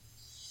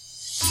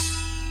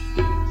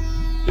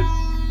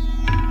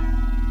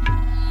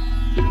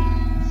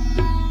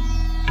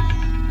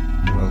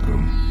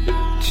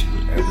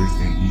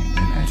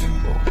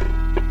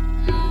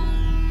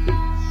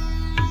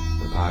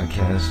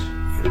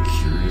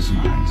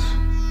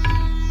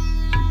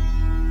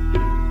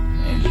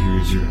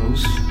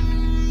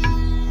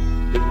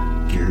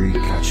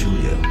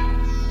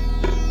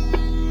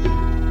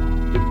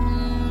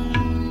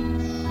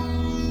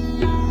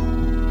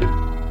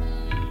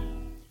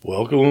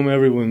Welcome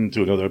everyone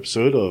to another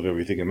episode of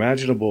Everything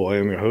Imaginable. I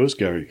am your host,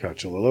 Gary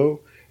Cacciolillo.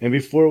 And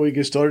before we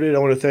get started, I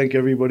want to thank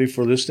everybody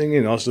for listening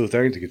and also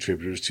thank the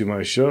contributors to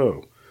my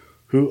show,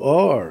 who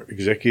are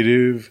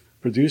executive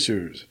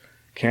producers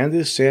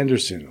Candace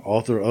Sanderson,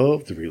 author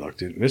of The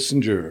Reluctant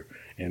Messenger,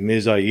 and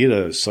Ms.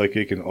 Aida,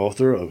 psychic and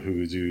author of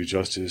Hoodoo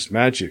Justice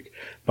Magic.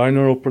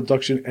 Binaural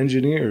production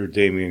engineer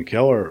Damian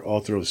Keller,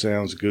 author of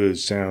Sounds Good,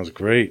 Sounds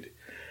Great.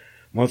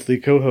 Monthly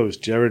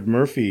co-host Jared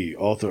Murphy,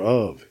 author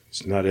of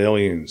It's Not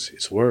Aliens,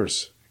 It's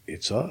Worse,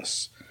 It's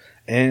Us.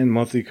 And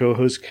monthly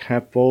co-host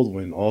Cap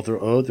Baldwin, author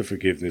of The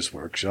Forgiveness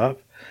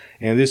Workshop.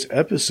 And this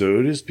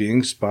episode is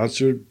being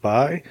sponsored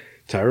by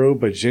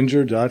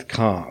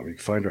tarotbyginger.com. You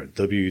can find her at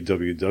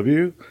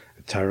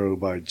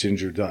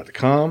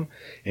www.tarotbyginger.com.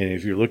 And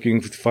if you're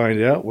looking to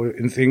find out what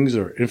things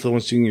are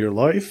influencing your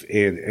life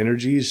and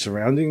energies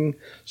surrounding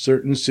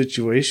certain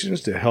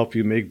situations to help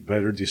you make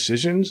better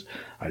decisions,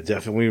 I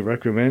definitely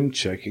recommend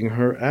checking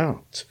her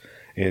out.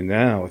 And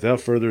now, without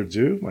further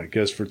ado, my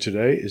guest for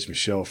today is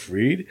Michelle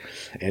Freed.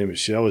 And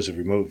Michelle is a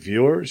remote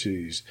viewer.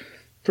 She's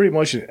pretty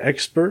much an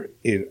expert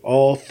in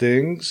all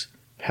things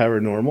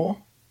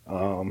paranormal.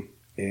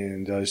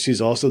 And she's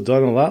also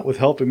done a lot with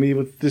helping me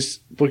with this,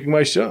 booking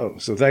my show.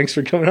 So thanks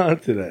for coming on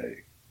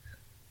today.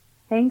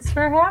 Thanks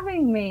for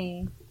having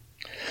me.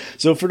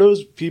 So for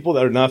those people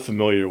that are not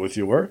familiar with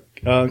your work,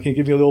 can you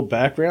give me a little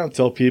background?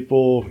 Tell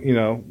people,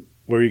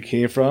 where you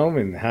came from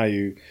and how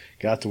you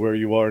got to where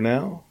you are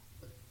now?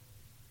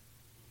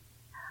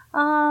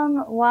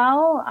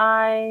 Well,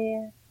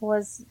 I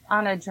was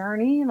on a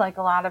journey like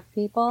a lot of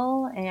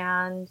people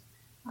and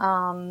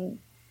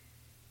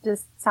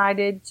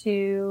decided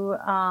to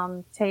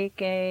take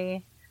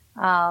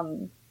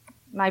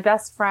my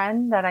best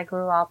friend that I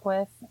grew up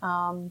with.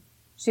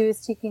 She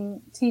was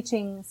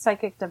teaching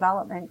psychic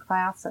development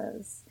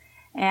classes,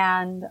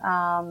 and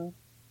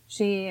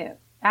she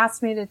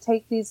asked me to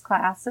take these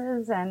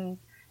classes. And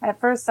at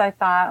first I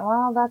thought,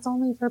 well, that's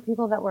only for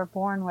people that were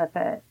born with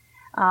it.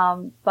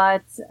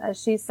 But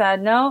she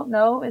said,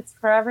 no, it's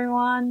for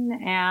everyone.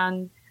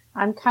 And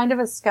I'm kind of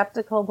a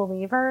skeptical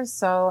believer,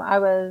 so I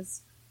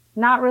was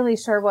not really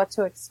sure what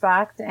to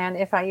expect and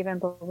if I even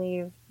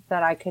believed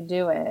that I could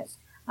do it.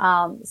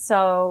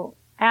 So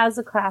as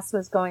the class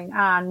was going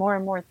on, more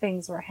and more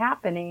things were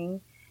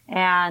happening,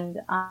 and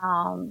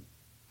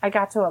I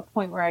got to a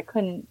point where I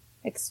couldn't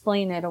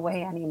explain it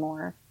away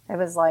anymore. It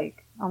was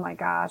like, oh my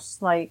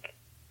gosh, like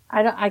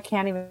I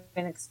can't even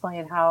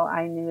explain how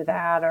I knew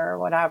that or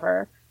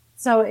whatever.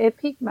 So it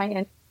piqued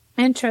my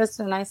interest,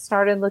 and I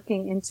started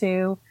looking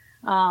into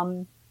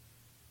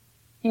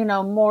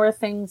more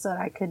things that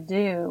I could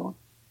do.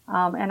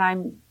 And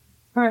I'm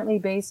currently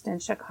based in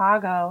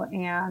Chicago,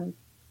 and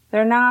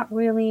they're not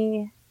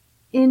really,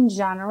 in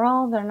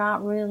general, they're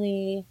not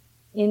really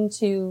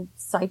into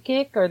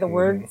psychic or the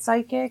word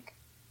psychic.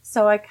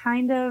 So I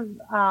kind of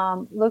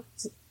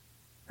looked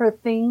for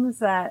things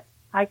that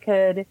I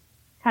could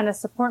kind of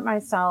support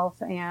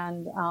myself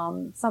and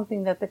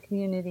something that the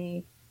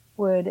community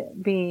would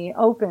be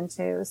open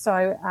to. So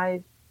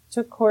I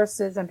took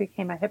courses and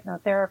became a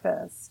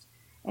hypnotherapist.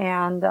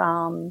 And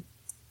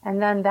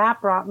then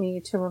that brought me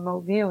to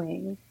remote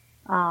viewing.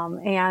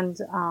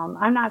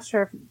 I'm not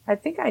sure I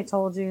think I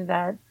told you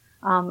that,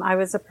 I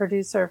was a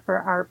producer for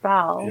Art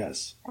Bell.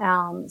 Yes.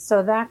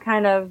 So that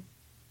kind of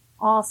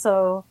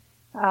also,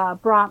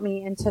 brought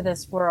me into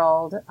this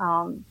world.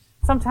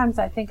 Sometimes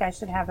I think I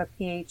should have a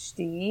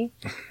PhD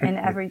in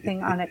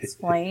everything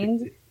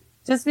unexplained,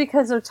 just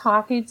because of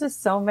talking to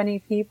so many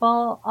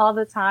people all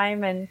the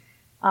time. And,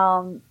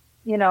 and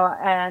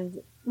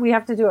we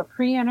have to do a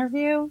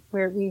pre-interview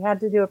where we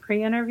had to do a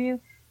pre-interview.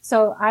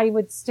 So I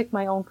would stick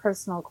my own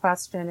personal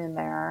question in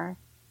there.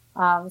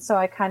 So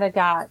I kind of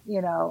got,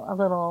 a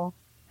little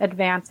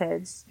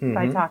advantage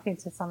by talking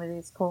to some of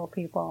these cool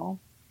people.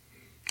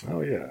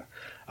 Oh, yeah.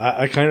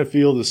 I kind of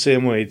feel the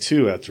same way,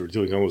 too, after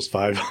doing almost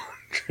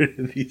 500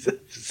 of these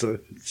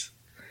episodes.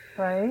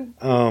 Right.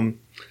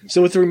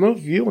 So with the remote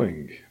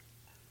viewing,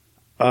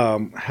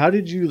 how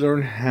did you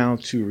learn how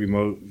to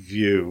remote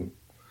view?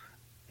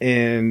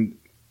 And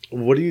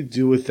what do you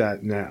do with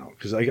that now?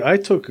 Because I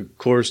took a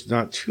course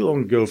not too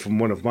long ago from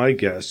one of my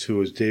guests, who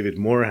was David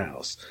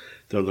Morehouse,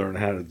 to learn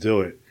how to do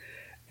it.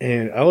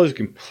 And I was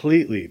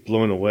completely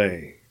blown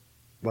away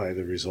by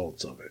the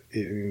results of it.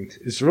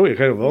 It's really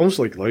kind of almost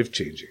like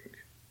life-changing.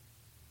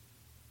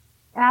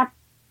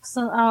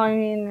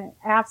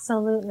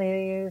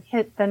 Absolutely. You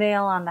hit the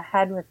nail on the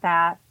head with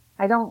that.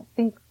 I don't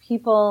think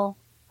people,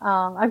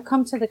 I've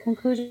come to the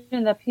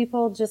conclusion that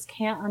people just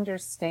can't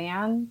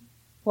understand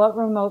what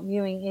remote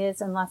viewing is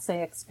unless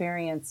they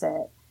experience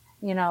it,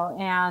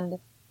 and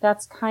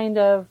that's kind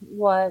of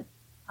what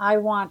I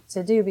want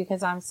to do,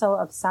 because I'm so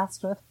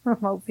obsessed with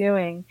remote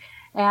viewing,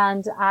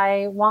 and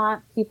I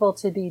want people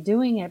to be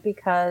doing it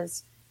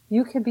because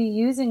you could be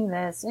using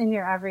this in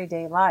your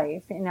everyday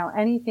life.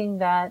 Anything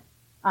that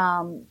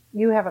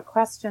you have a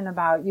question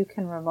about, you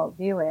can remote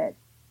view it.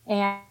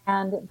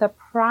 And the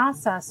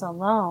process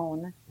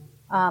alone,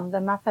 the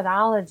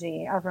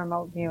methodology of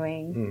remote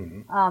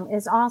viewing,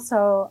 is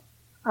also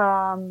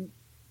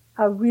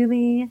a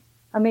really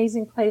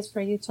amazing place for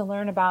you to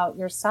learn about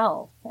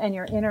yourself and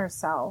your inner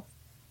self.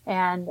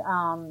 And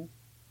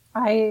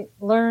I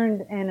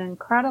learned an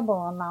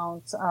incredible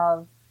amount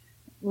of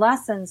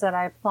lessons that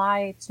I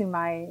apply to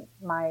my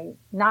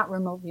not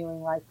remote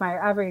viewing life, my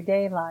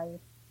everyday life.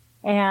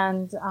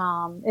 And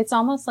it's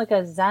almost like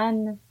a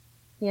Zen,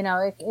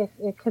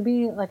 it could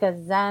be like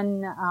a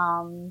Zen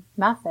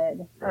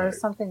method or Right.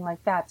 something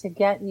like that to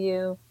get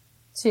you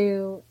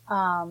to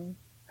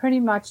pretty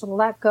much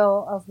let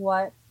go of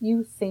what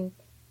you think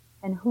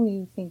and who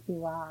you think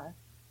you are.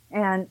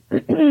 And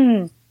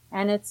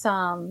and it's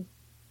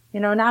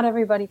not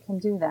everybody can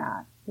do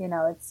that.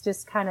 It's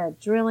just kind of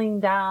drilling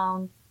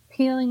down,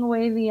 peeling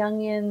away the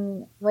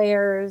onion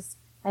layers,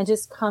 and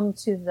just come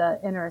to the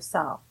inner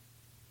self,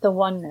 the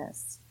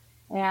oneness.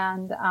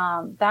 And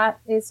that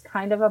is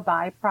kind of a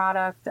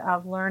byproduct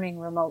of learning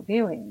remote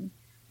viewing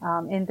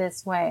in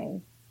this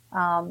way.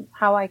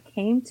 How I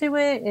came to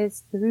it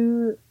is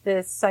through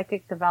this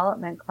psychic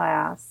development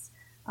class.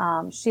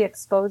 She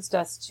exposed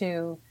us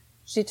to,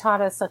 she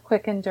taught us a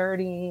quick and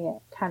dirty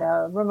kind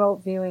of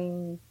remote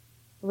viewing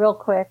real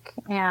quick.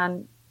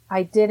 And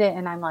I did it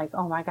and I'm like,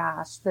 oh my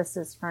gosh, this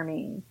is for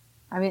me.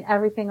 I mean,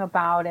 everything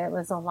about it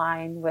was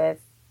aligned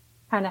with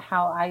kind of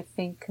how I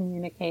think,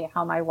 communicate,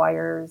 how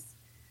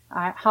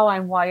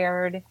I'm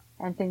wired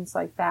and things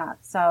like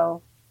that.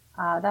 So,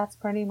 that's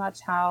pretty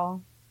much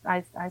how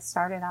I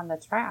started on the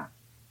track.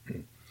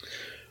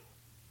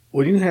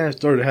 When you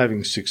started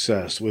having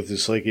success with the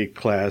psychic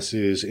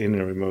classes and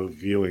the remote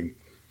viewing,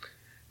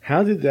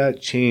 how did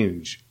that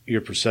change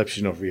your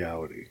perception of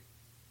reality?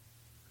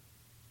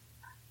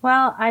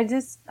 Well,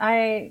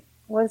 I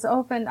was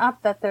opened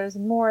up that there's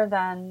more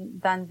than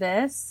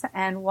this.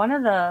 And one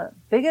of the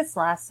biggest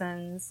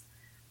lessons,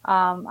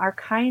 are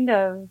kind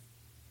of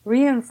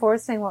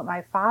reinforcing what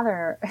my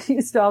father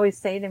used to always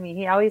say to me.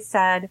 He always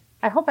said,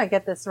 I hope I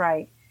get this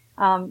right.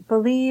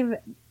 Believe,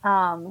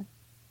 none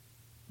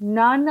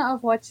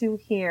of what you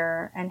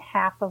hear and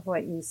half of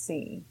what you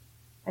see.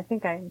 I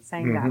think I'm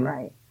saying that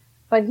right.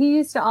 But he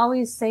used to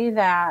always say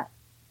that,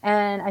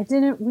 and I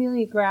didn't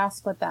really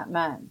grasp what that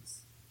meant.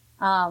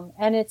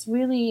 And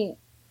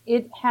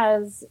it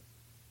has,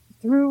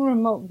 through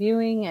remote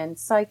viewing and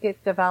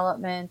psychic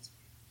development,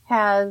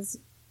 has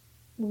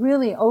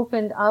really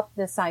opened up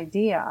this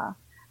idea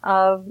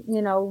of,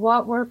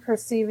 what we're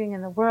perceiving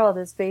in the world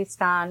is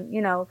based on,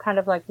 kind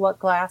of like what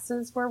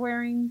glasses we're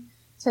wearing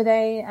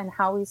today and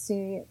how we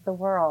see the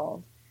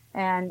world.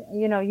 And,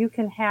 you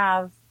can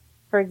have,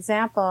 for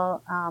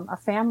example, a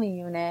family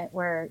unit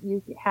where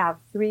you have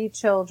 3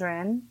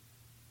 children,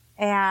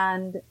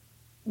 and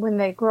when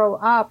they grow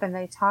up and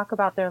they talk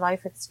about their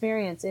life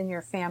experience in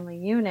your family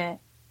unit,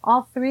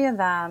 all 3 of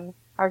them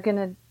are going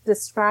to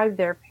describe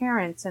their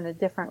parents in a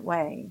different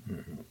way.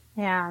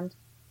 And,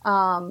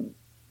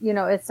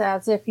 it's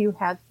as if you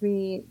had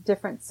 3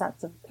 different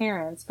sets of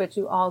parents, but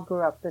you all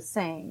grew up the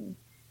same.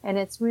 And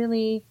it's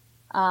really,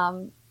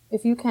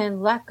 if you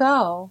can let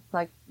go,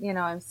 like,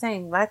 I'm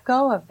saying, let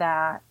go of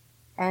that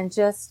and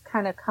just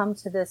kind of come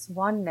to this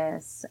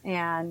oneness.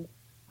 And,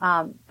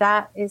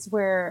 that is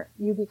where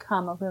you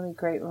become a really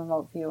great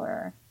remote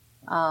viewer.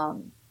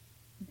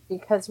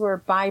 Because we're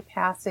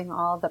bypassing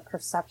all the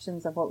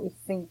perceptions of what we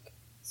think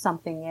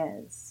something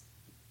is.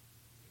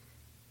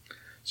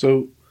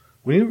 So,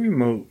 when you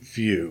remote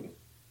view,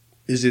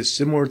 is it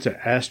similar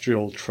to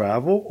astral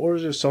travel, or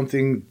is it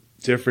something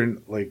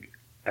different, like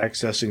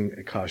accessing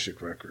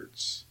Akashic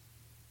records?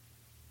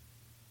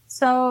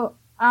 So,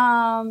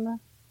 I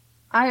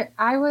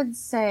would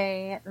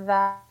say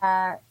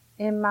that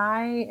in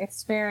my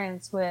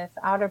experience with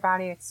outer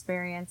body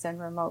experience and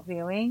remote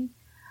viewing,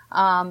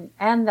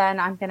 and then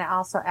I'm going to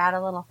also add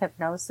a little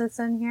hypnosis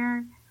in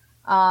here.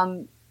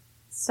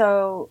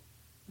 So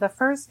the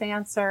first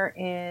answer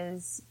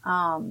is,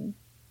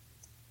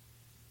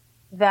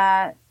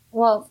 the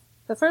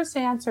first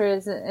answer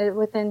is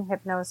within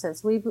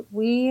hypnosis. We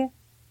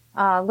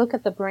look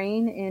at the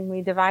brain and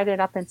we divide it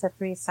up into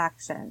 3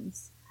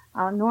 sections.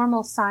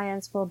 Normal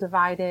science will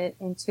divide it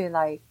into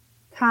like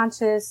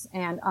conscious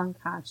and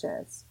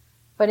unconscious.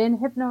 But in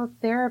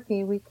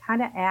hypnotherapy, we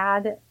kind of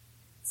add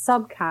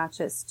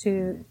subconscious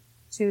to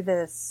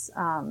this,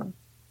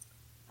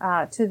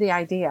 to the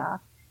idea.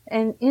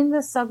 And in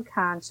the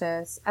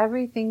subconscious,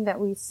 everything that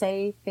we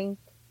say, think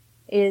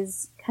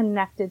is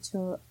connected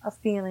to a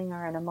feeling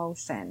or an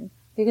emotion.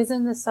 Because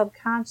in the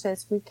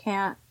subconscious, we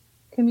can't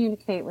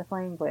communicate with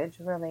language,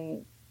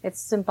 really.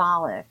 It's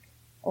symbolic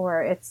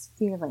or it's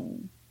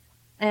feeling.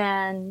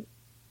 And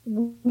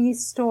we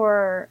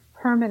store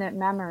permanent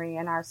memory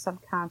in our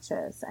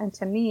subconscious. And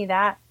to me,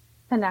 that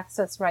connects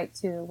us right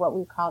to what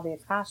we call the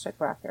Akashic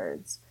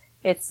records.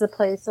 It's the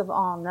place of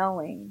all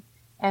knowing.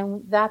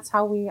 And that's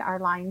how we are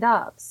lined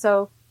up.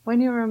 So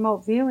when you're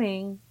remote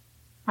viewing,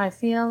 I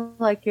feel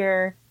like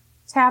you're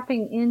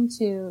tapping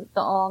into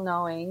the all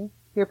knowing.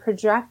 You're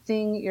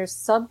projecting your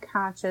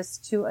subconscious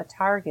to a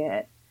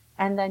target,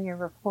 and then you're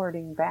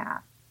reporting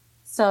back.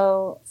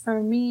 So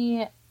for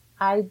me,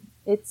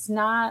 it's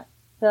not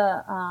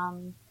the,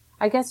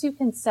 I guess you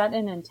can set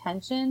an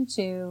intention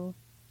to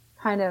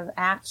kind of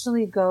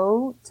actually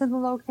go to the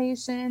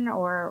location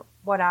or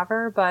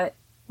whatever, but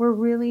we're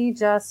really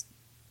just,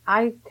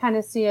 I kind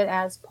of see it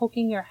as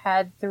poking your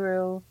head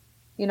through,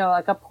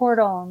 like a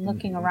portal and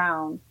looking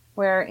around,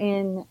 where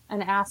in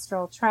an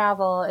astral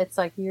travel, it's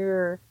like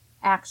you're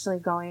actually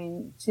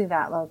going to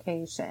that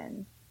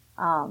location.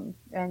 And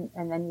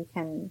then you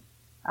can,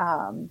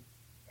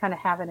 kind of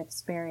have an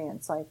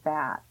experience like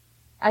that.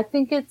 I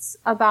think it's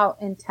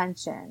about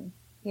intention,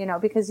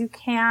 because you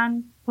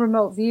can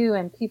remote view,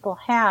 and people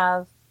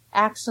have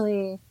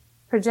actually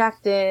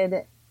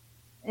projected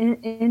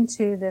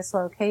into this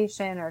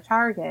location or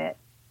target.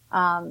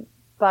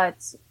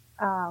 But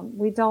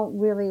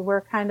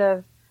we're kind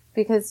of,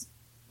 because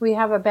we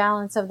have a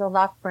balance of the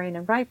left brain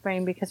and right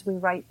brain, because we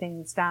write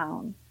things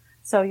down.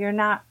 So you're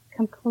not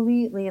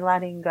completely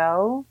letting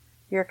go.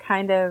 You're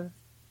kind of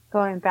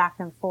going back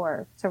and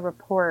forth to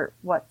report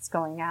what's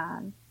going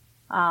on.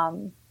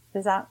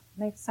 Does that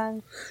make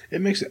sense?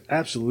 It makes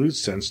absolute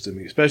sense to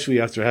me, especially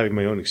after having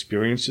my own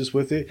experiences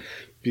with it.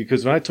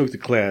 Because when I took the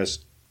class,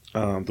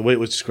 the way it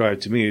was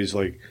described to me is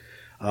like,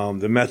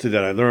 the method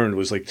that I learned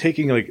was like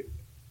taking like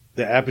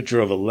the aperture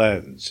of a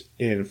lens.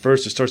 And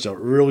first it starts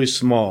out really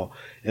small,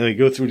 and they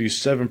go through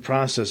these 7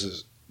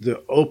 processes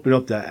to open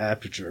up that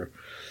aperture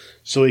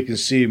so you can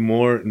see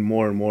more and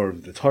more and more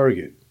of the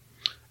target.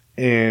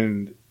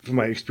 And from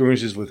my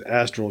experiences with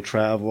astral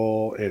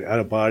travel and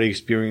out-of-body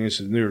experience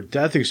and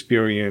near-death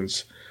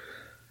experience,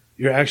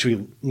 you're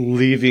actually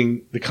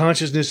leaving, the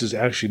consciousness is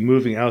actually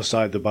moving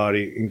outside the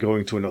body and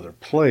going to another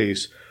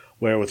place,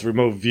 where with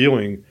remote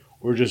viewing,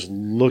 we're just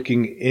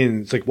looking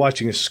in. It's like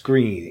watching a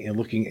screen and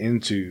looking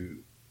into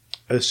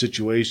a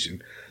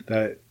situation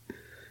that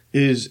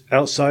is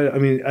outside. I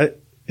mean,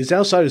 it's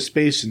outside of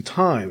space and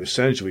time,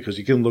 essentially, because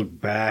you can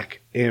look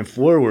back and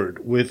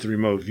forward with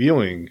remote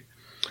viewing,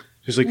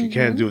 just like you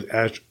can do with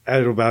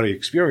out-of-body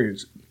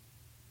experience.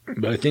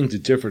 But I think the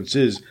difference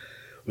is,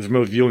 with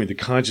remote viewing, the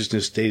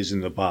consciousness stays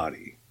in the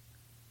body.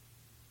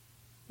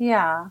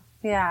 Yeah,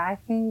 I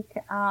think,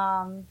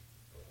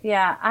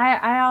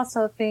 I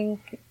also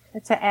think,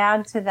 to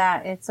add to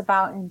that, it's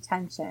about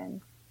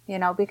intention,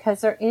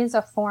 because there is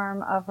a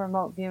form of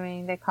remote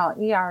viewing, they call it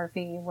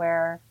ERV,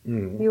 where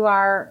you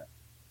are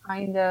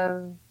kind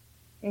of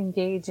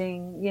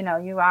engaging,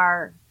 you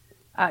are,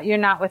 you're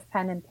not with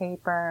pen and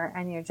paper,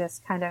 and you're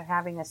just kind of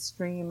having a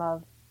stream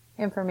of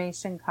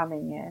information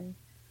coming in.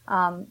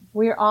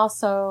 We're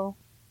also,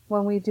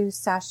 when we do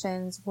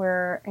sessions,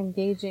 we're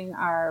engaging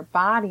our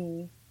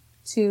body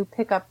to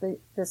pick up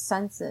the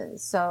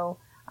senses. So,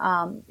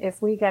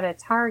 if we get a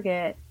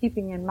target,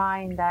 keeping in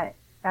mind that,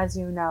 as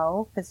you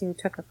know, because you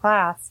took a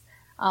class,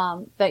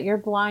 that you're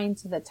blind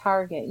to the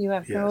target. You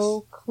have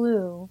no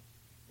clue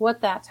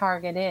what that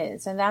target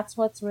is. And that's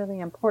what's really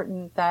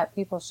important that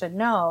people should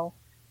know,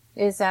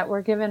 is that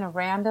we're given a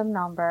random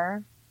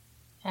number,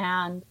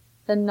 and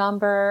the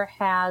number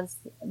has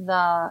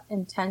the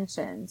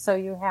intention. So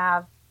you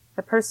have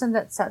the person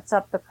that sets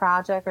up the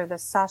project or the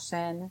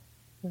session.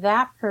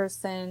 That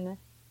person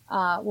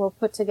will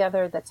put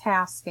together the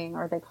tasking,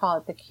 or they call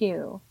it the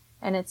cue.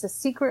 And it's a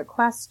secret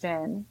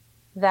question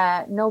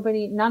that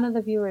none of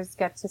the viewers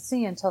get to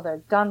see until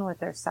they're done with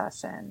their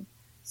session.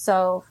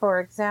 So, for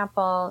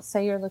example,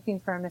 say you're looking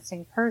for a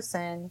missing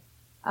person,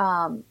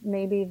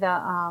 maybe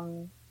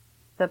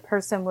the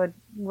person would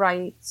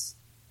write,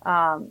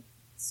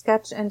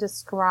 sketch and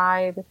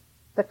describe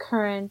the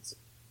current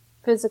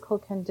physical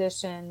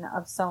condition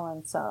of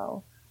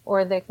so-and-so.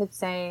 Or they could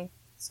say,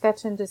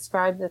 sketch and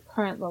describe the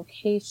current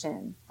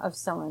location of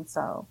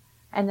so-and-so.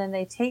 And then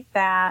they take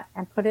that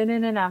and put it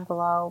in an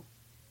envelope,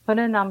 put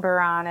a number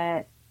on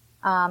it,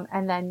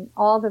 and then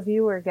all the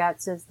viewer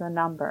gets is the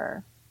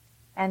number.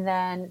 And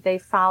then they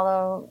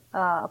follow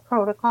a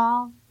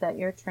protocol that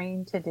you're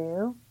trained to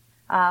do,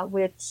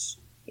 which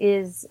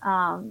is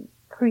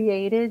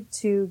created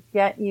to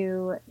get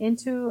you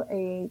into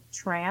a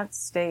trance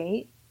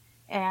state,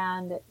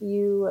 and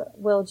you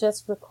will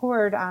just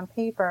record on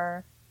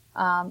paper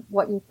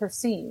what you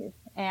perceive,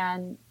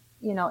 and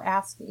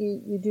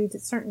you do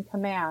certain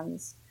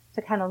commands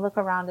to kind of look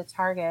around a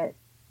target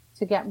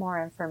to get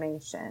more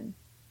information.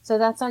 So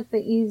that's like the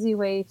easy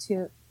way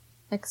to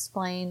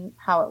explain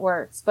how it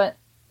works. But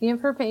the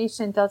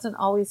information doesn't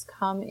always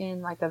come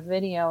in like a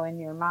video in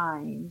your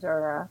mind,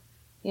 or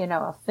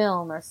a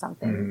film or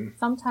something.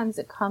 Sometimes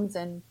it comes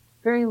in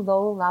very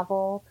low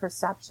level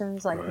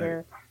perceptions, like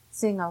you're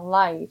seeing a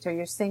light, or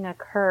you're seeing a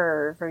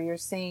curve, or you're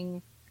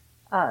seeing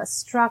a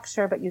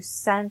structure, but you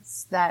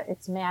sense that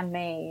it's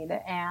man-made,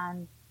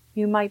 and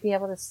you might be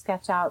able to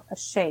sketch out a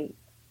shape.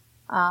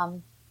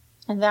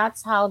 And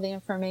that's how the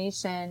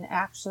information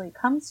actually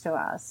comes to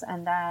us.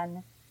 And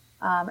then,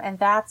 and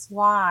that's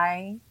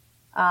why,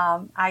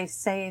 I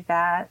say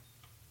that,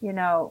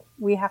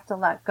 we have to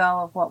let go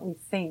of what we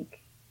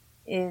think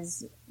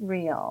is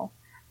real.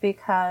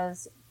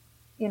 Because,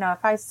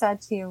 if I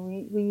said to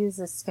you, we use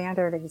a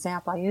standard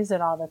example, I use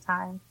it all the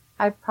time.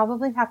 I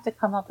probably have to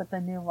come up with a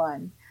new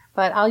one,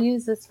 but I'll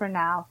use this for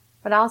now.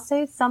 But I'll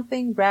say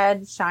something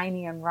red,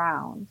 shiny, and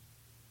round.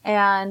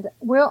 And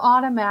we'll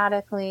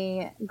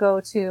automatically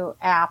go to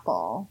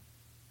Apple,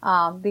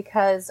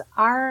 because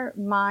our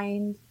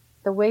mind,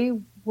 the way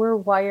we're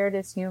wired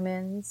as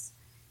humans,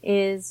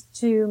 is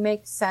to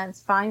make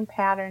sense, find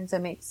patterns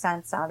and make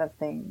sense out of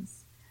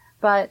things.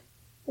 But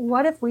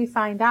what if we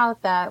find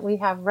out that we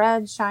have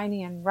red,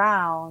 shiny, and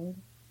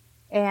round,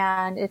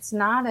 and it's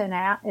not an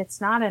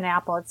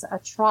apple, it's a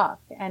truck,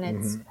 and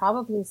it's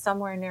probably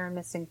somewhere near a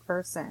missing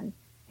person,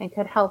 and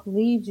could help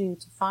lead you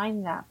to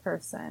find that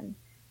person?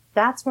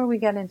 That's where we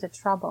get into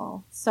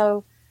trouble.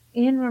 So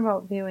in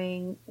remote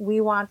viewing, we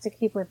want to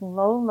keep with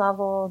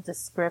low-level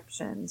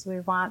descriptions.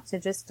 We want to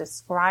just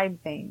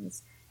describe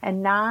things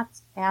and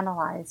not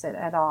analyze it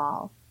at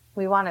all.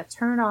 We want to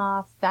turn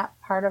off that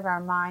part of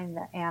our mind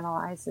that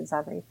analyzes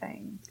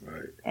everything.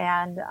 Right.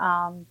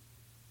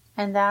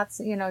 And that's,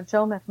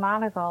 Joe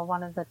McMoneagle,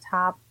 one of the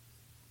top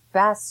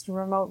best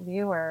remote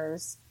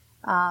viewers.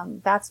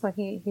 That's what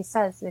he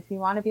says. If you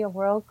want to be a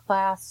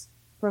world-class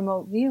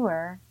remote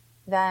viewer,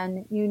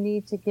 then you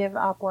need to give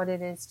up what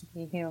it is to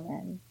be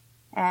human.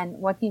 And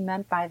what he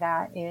meant by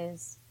that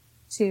is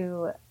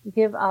to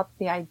give up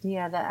the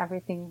idea that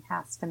everything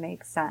has to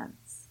make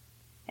sense.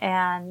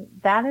 And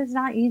that is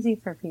not easy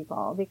for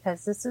people,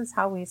 because this is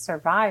how we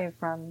survive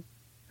from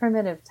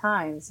primitive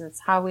times.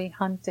 It's how we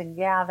hunt and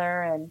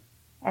gather,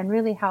 and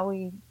really how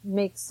we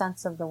make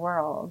sense of the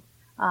world.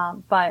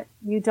 But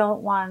you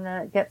don't want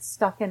to get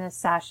stuck in a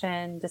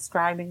session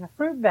describing a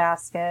fruit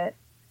basket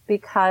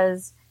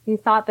because you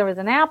thought there was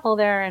an apple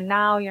there, and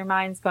now your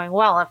mind's going,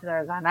 well, if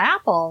there's an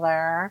apple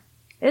there,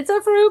 it's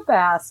a fruit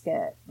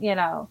basket,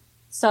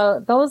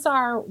 So those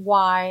are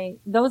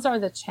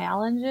the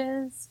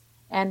challenges,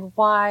 and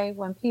why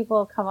when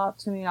people come up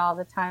to me all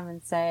the time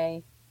and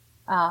say,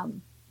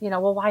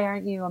 well, why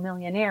aren't you a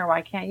millionaire?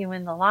 Why can't you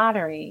win the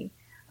lottery?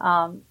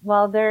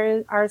 Well,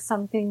 there are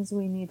some things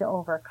we need to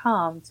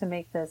overcome to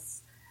make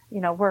this,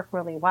 work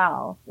really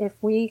well. If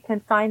we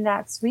can find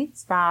that sweet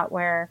spot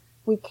where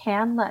we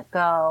can let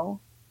go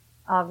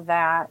of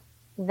that,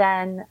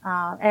 then,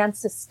 and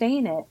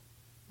sustain it,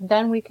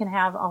 then we can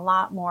have a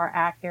lot more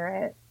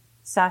accurate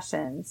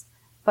sessions.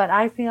 But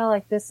I feel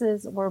like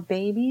we're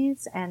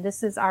babies, and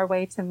this is our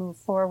way to move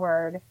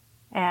forward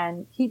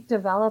and keep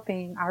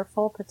developing our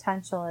full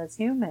potential as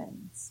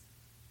humans.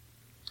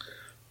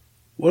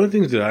 One of the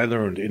things that I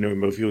learned in a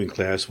remote viewing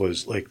class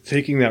was like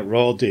taking that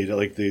raw data,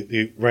 like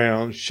the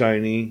round,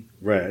 shiny,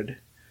 red.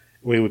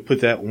 We would put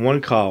that in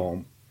one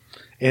column.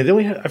 And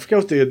then I forgot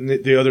what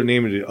the other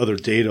name of the other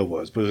data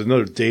was, but there's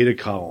another data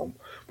column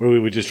where we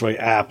would just write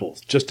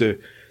apples, just to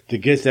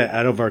get that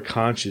out of our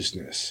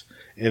consciousness.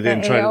 And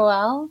then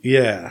AOL?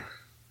 Yeah.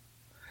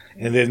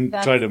 And then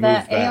try to move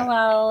back.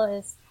 AOL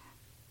is,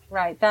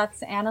 right,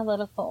 that's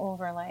analytical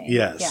overlay.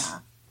 Yes.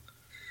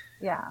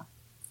 Yeah.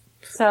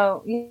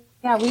 So,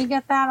 yeah, we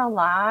get that a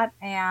lot,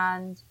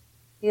 and,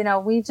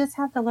 we just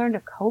have to learn to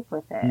cope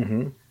with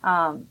it.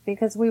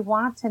 Because we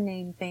want to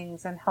name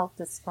things and help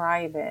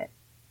describe it.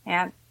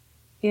 And,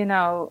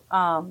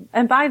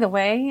 and by the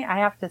way, I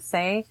have to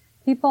say,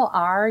 people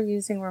are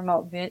using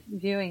remote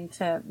viewing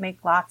to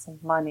make lots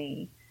of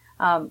money.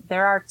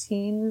 There are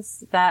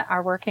teams that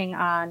are working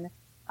on,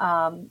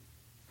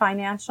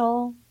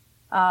 financial,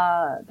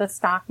 the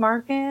stock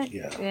market,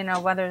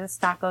 whether the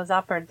stock goes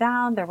up or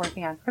down. They're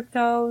working on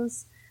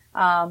cryptos.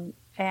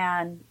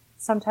 And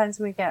sometimes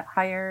we get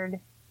hired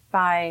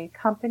by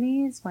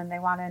companies when they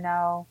want to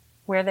know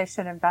where they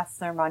should invest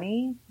their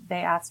money.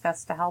 They ask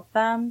us to help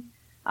them.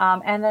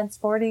 And then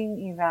sporting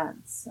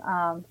events,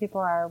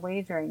 people are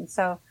wagering.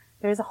 So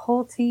there's a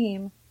whole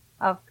team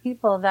of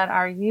people that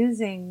are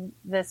using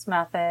this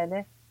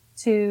method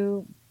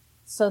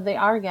so they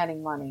are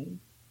getting money.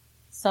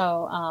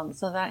 So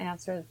that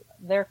answers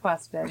their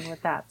question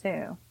with that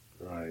too.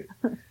 Right.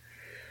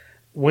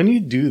 When you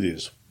do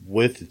this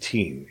with the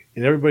team,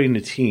 and everybody in the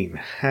team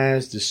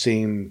has the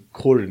same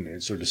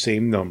coordinates or the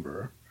same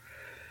number,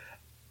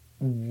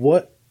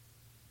 what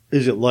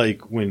is it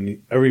like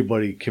when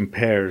everybody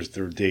compares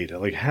their data?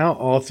 Like, how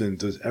often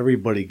does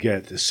everybody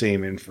get the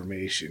same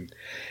information?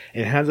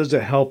 And how does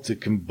it help to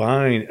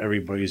combine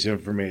everybody's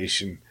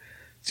information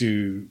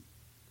to,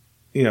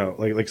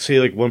 like say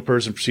like one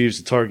person perceives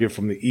the target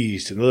from the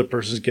east, another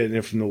person's getting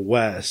it from the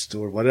west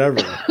or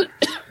whatever.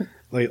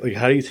 like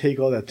how do you take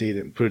all that data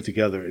and put it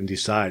together and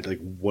decide like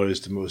what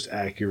is the most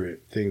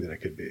accurate thing that it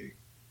could be?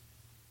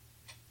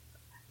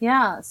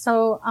 Yeah.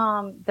 So,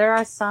 there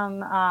are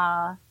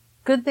some,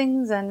 good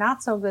things and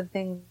not so good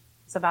things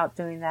about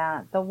doing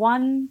that. The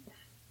one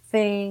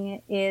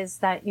thing is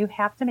that you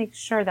have to make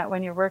sure that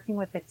when you're working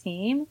with a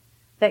team,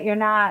 that you're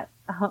not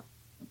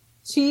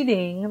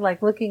cheating,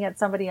 like looking at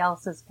somebody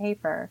else's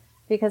paper,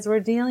 because we're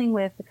dealing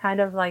with kind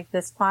of like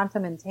this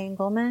quantum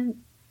entanglement.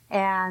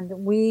 And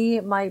we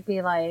might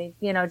be like,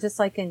 just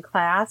like in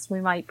class, we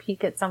might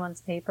peek at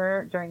someone's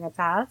paper during a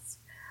test.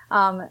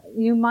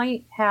 You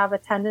might have a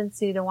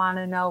tendency to want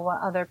to know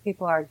what other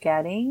people are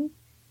getting.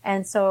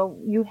 And so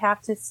you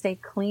have to stay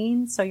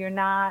clean so you're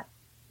not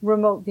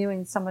remote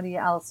viewing somebody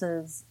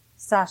else's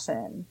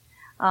session.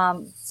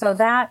 So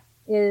that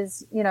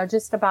is,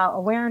 just about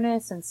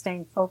awareness and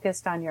staying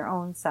focused on your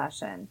own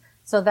session.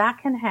 So that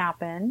can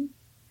happen.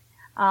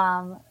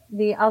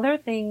 The other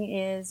thing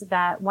is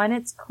that when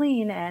it's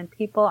clean and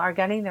people are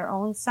getting their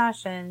own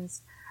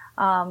sessions,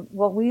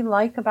 what we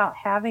like about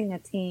having a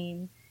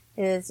team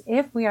is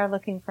if we are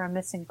looking for a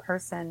missing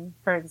person,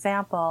 for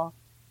example,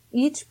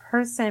 each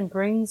person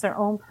brings their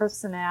own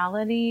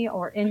personality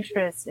or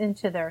interest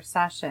into their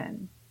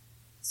session.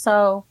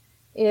 So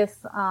if,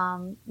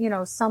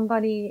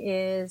 somebody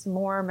is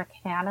more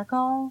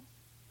mechanical,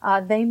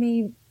 they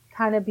may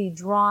kind of be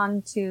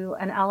drawn to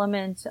an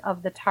element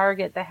of the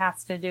target that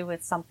has to do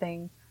with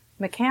something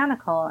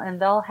mechanical, and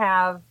they'll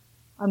have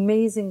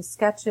amazing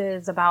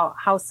sketches about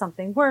how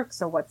something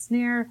works or what's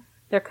near.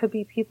 There could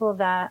be people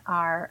that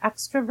are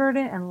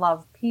extroverted and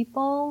love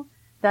people.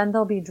 Then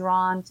they'll be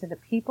drawn to the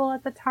people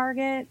at the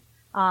target.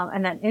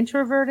 And then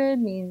introverted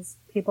means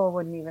people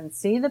wouldn't even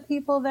see the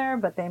people there,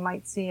 but they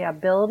might see a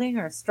building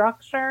or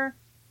structure.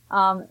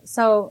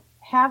 So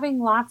having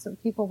lots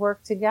of people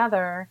work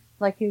together,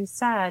 like you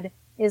said,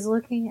 is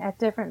looking at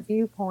different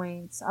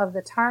viewpoints of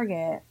the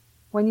target.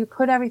 When you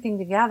put everything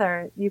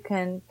together, you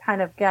can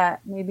kind of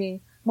get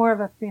maybe more of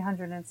a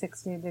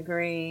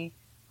 360-degree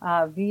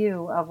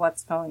view of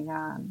what's going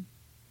on.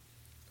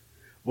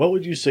 What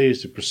would you say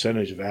is the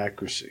percentage of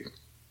accuracy?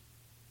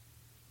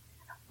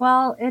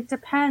 Well, it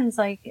depends.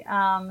 Like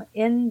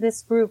in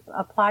this group,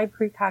 Applied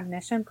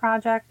Precognition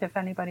Project, if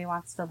anybody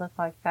wants to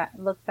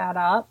look that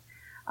up,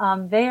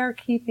 they are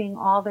keeping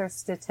all their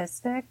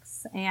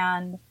statistics,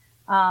 and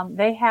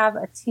they have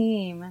a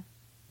team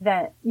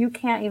that you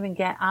can't even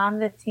get on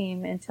the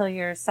team until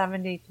you're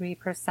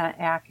 73%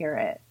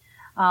 accurate.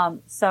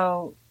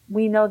 So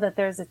we know that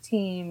there's a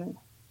team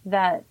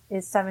that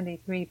is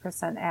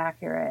 73%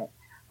 accurate.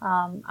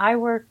 I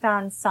worked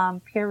on some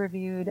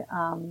peer-reviewed,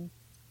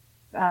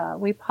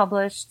 we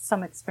published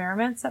some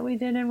experiments that we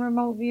did in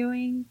remote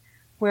viewing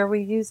where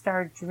we used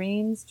our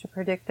dreams to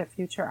predict a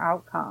future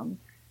outcome.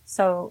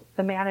 So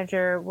the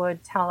manager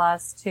would tell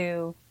us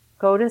to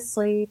go to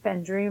sleep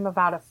and dream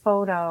about a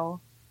photo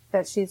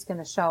that she's going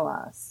to show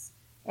us.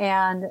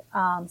 And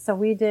so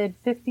we did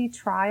 50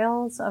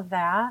 trials of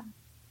that.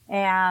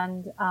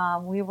 And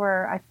we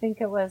were, I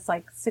think it was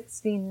like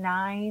 62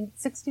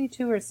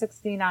 or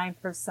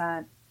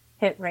 69%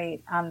 hit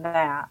rate on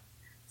that.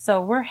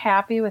 So we're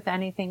happy with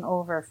anything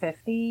over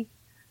 50.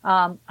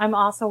 I'm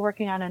also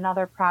working on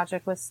another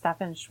project with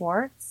Stefan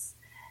Schwartz,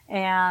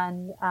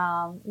 and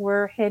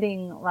we're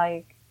hitting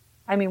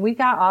we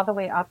got all the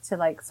way up to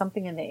like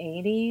something in the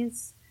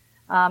 80s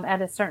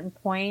at a certain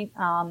point,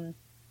 and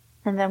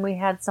then we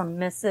had some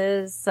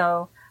misses.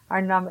 So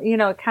our number,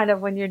 kind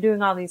of when you're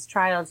doing all these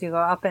trials, you go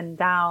up and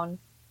down,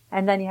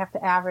 and then you have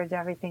to average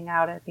everything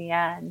out at the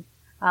end.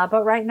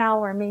 But right now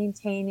we're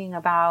maintaining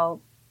about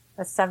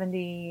a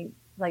 75%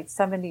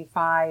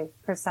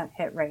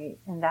 hit rate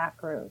in that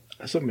group.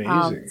 That's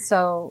amazing.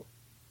 So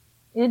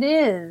it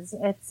is.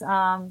 It's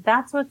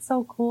that's what's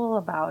so cool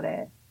about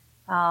it.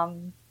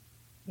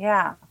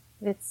 Yeah,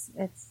 it's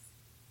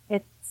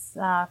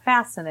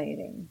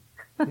fascinating.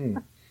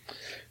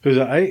 Because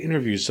I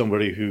interviewed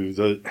somebody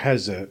who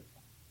has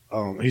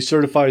he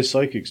certifies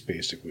psychics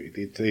basically.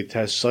 They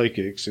test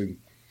psychics and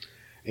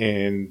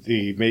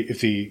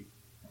if they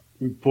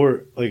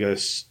report like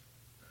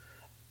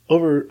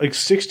over like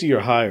 60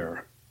 or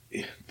higher,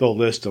 they'll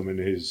list them in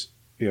his,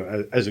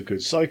 as a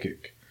good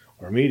psychic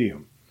or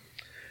medium.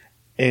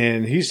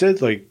 And he said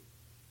 60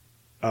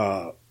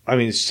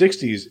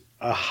 is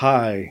a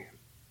high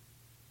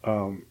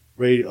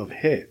rate of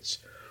hits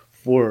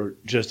for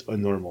just a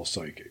normal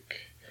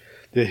psychic.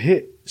 To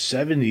hit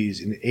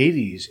 70s and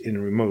 80s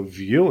in remote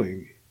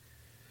viewing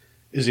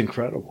is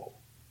incredible.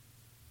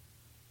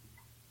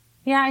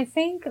 Yeah, I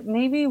think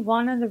maybe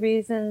one of the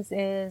reasons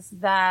is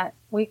that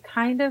we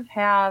kind of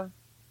have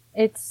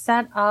it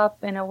set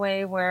up in a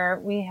way where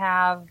we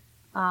have,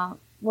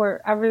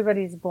 where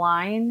everybody's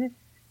blind.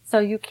 So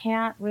you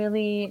can't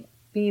really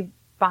be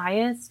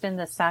biased in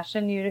the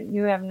session.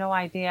 You have no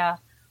idea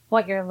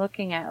what you're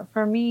looking at.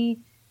 For me,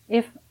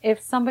 if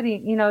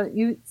somebody,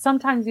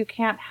 sometimes you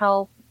can't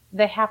help,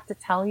 they have to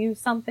tell you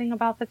something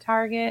about the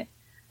target,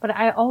 but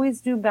I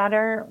always do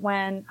better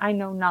when I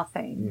know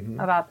nothing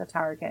about the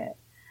target.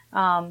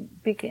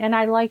 And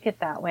I like it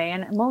that way.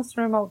 And most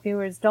remote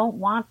viewers don't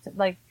want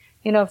to,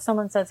 if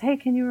someone says, "Hey,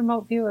 can you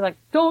remote view?" We're like,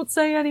 "Don't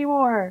say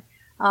anymore."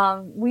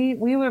 We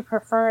would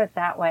prefer it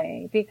that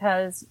way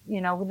because,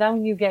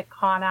 then you get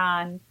caught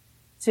on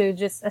to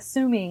just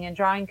assuming and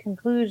drawing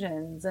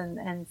conclusions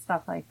and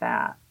stuff like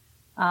that.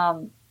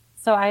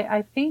 So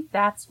I think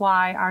that's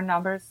why our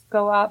numbers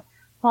go up.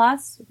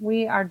 Plus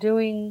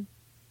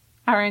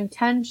our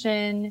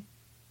intention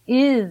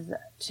is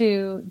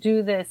to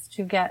do this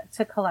to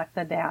collect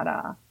the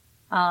data.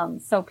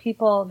 So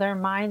people, their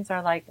minds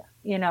are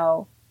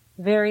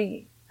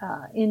very,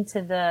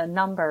 into the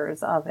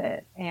numbers of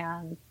it.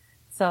 And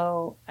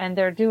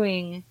they're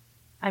doing,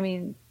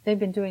 they've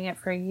been doing it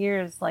for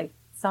years,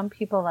 some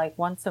people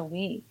once a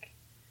week,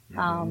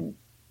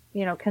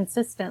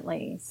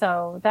 consistently.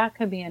 So that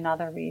could be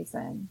another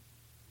reason.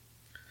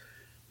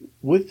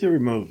 with the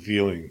remote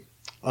viewing,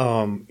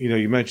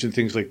 you mentioned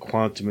things like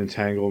quantum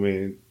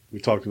entanglement. We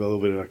talked about a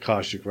little bit of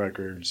Akashic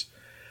records,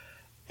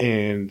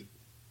 and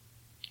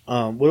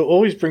what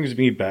always brings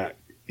me back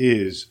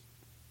is,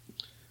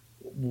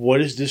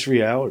 what is this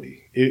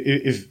reality?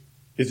 If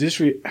this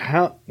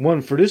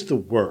for this to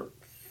work,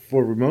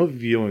 for remote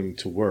viewing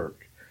to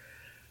work,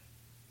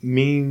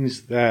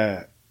 means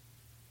that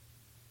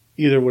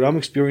either what I'm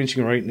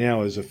experiencing right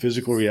now as a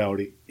physical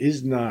reality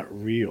is not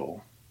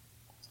real,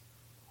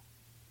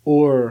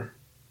 or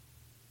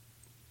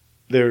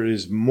there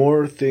is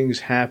more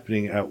things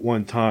happening at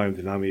one time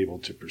than I'm able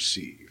to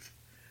perceive.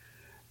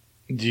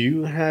 Do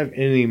you have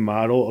any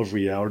model of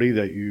reality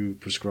that you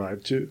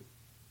prescribe to?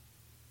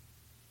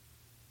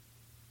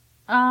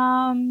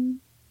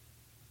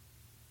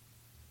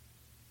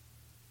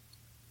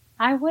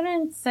 I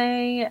wouldn't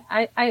say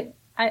I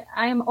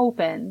am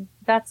open.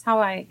 That's how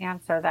I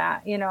answer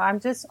that. I'm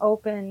just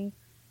open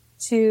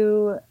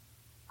to,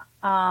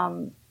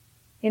 I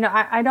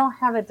don't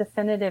have a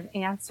definitive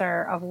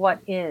answer of what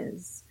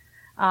is.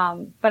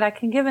 But I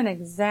can give an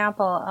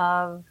example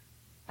of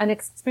an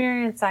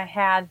experience I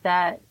had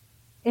that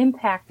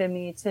impacted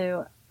me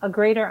to a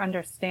greater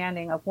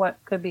understanding of what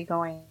could be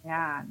going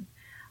on.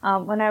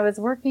 When I was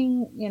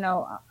working,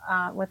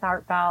 with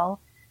Art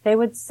Bell, they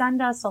would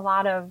send us a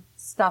lot of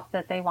stuff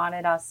that they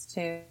wanted us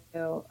to,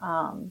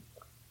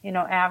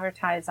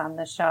 advertise on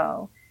the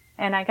show.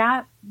 And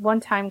I one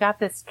time got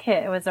this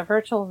kit. It was a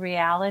virtual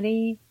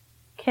reality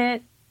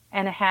kit,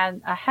 and it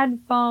had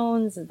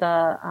headphones,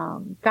 the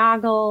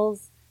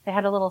goggles. They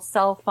had a little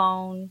cell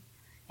phone,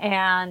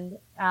 and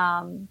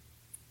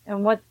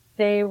what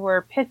they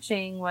were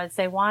pitching was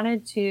they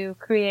wanted to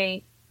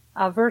create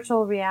a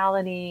virtual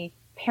reality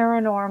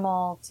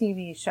paranormal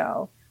TV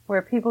show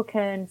where people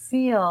can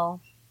feel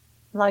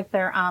like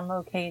they're on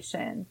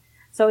location.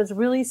 So it was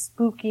really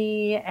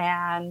spooky,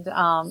 and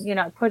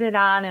I put it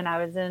on, and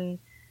I was in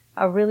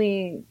a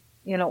really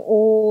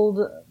old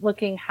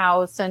looking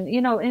house, and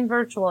in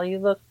virtual you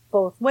look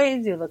both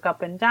ways, you look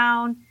up and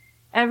down.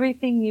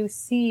 Everything you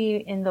see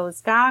in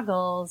those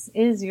goggles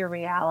is your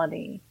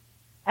reality.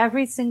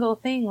 Every single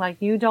thing,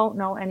 like, you don't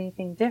know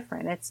anything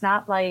different. It's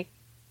not like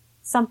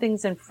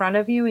something's in front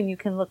of you and you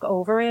can look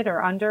over it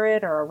or under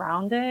it or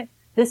around it.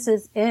 This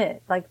is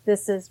it. Like,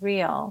 this is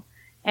real.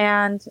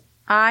 And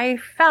I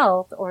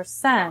felt or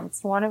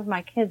sensed one of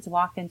my kids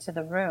walk into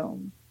the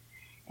room,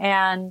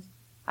 and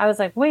I was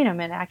like, wait a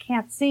minute, I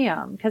can't see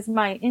him. Cause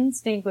my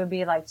instinct would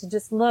be like to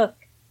just look.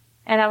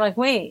 And I'm like,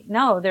 wait,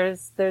 no,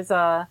 there's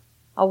a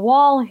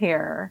wall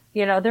here.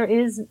 There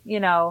is,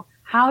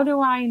 how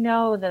do I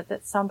know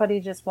that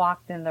somebody just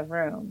walked in the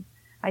room?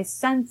 I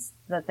sensed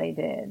that they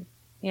did.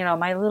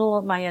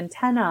 My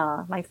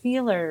antenna, my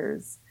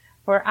feelers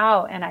were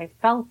out, and I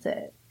felt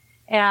it.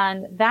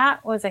 And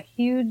that was a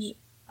huge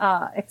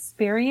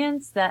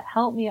experience that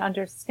helped me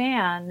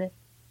understand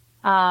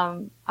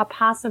a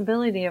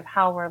possibility of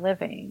how we're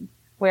living,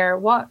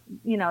 where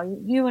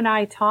you and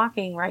I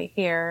talking right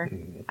here,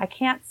 I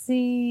can't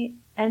see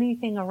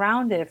anything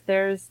around it. If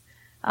there's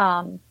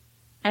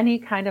any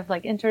kind of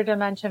like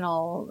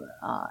interdimensional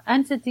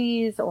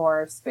entities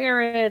or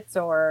spirits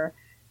or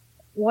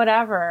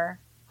whatever,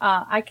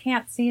 I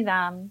can't see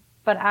them,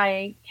 but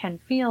I can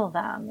feel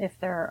them if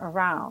they're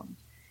around.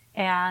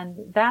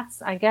 And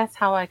that's, I guess,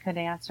 how I could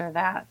answer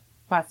that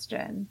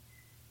question,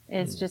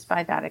 is just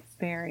by that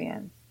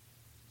experience.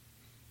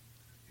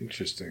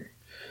 Interesting.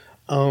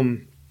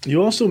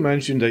 You also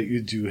mentioned that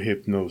you do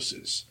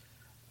hypnosis.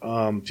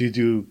 Do you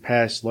do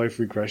past life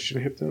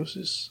regression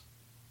hypnosis?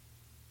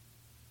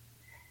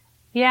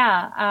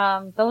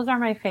 Yeah, those are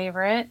my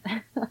favorite.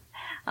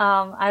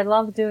 I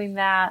love doing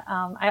that.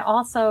 I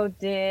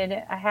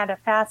had a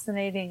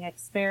fascinating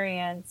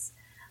experience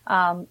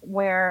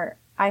where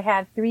I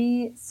had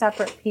 3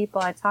 separate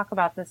people. I talk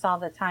about this all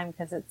the time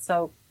because it's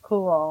so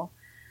cool.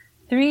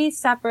 3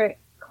 separate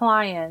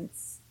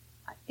clients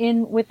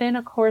within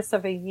a course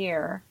of a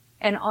year,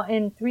 and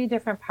in 3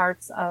 different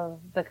parts of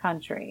the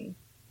country.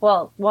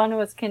 Well, one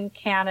was in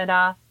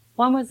Canada,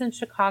 one was in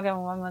Chicago,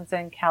 and one was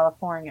in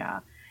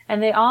California.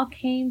 And they all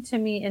came to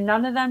me, and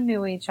none of them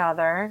knew each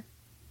other.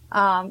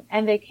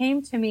 And they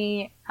came to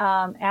me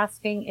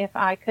asking if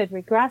I could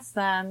regress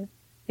them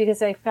because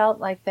they felt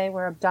like they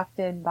were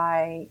abducted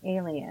by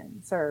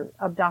aliens, or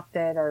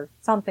abducted, or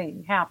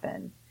something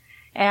happened.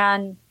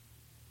 And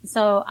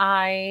so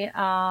I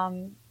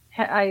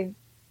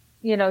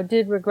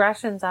did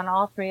regressions on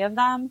all 3 of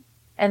them.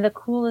 And the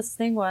coolest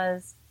thing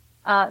was,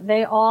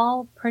 they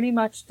all pretty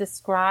much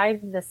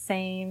described the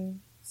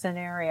same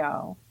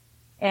scenario.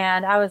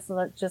 And I was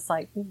just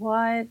like,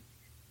 what?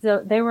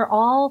 So they were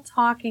all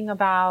talking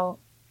about,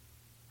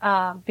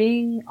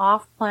 being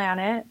off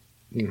planet,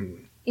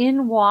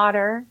 in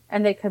water,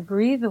 and they could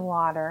breathe the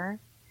water.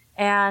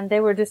 And they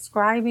were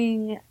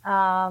describing,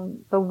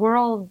 the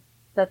world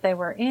that they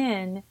were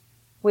in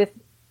with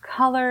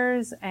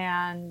colors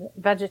and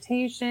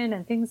vegetation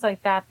and things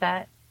like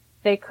that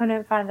they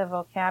couldn't find the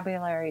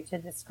vocabulary to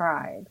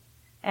describe.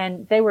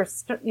 And they were,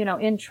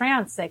 in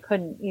trance. They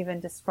couldn't even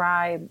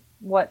describe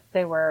what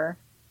they were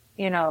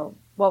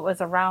what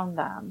was around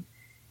them.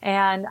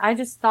 And I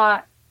just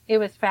thought it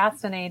was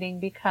fascinating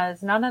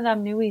because none of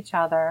them knew each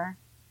other.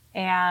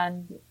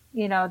 And,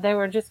 they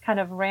were just kind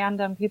of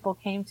random people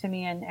came to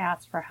me and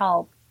asked for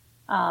help,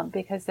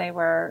 because they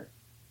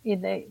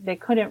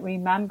couldn't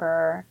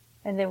remember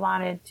and they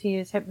wanted to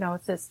use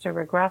hypnosis to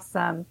regress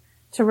them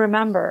to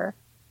remember.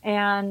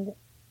 And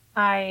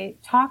I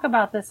talk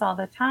about this all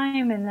the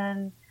time, and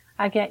then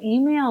I get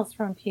emails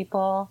from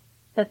people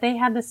that they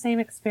had the same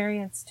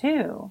experience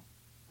too.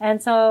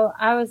 And so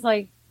I was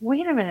like,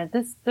 wait a minute,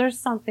 there's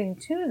something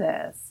to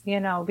this,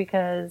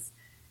 because,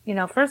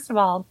 first of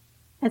all,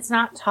 it's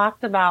not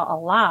talked about a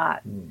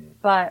lot,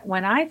 but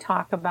when I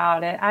talk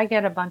about it, I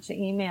get a bunch of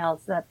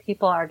emails that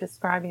people are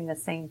describing the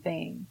same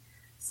thing.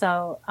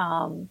 So,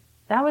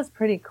 that was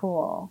pretty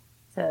cool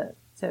to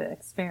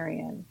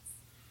experience.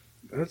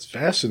 That's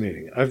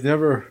fascinating. I've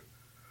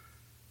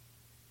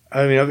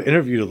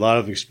interviewed a lot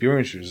of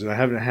experiencers, and I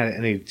haven't had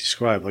any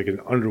describe like an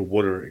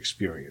underwater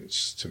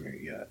experience to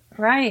me yet.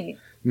 Right.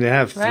 And to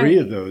have three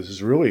of those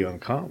is really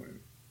uncommon.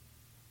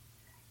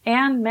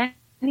 And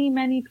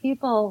many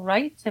people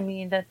write to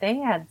me that they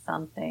had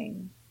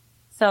something.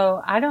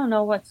 So I don't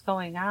know what's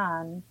going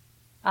on,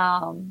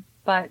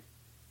 but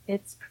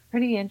it's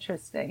pretty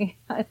interesting.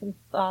 That's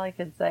all I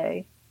could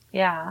say.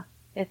 Yeah,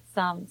 it's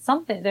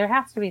something. There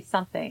has to be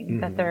something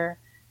that they're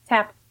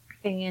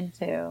tapping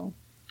into.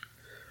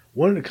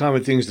 One of the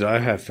common things that I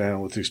have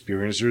found with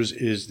experiencers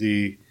is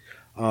the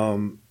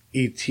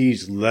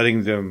ETs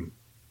letting them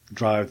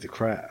drive the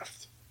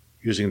craft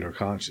using their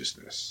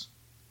consciousness,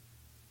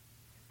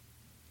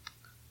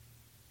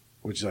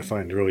 which I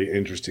find really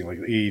interesting. Like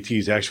the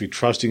ETs actually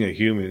trusting a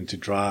human to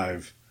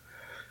drive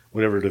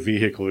whatever the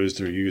vehicle is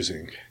they're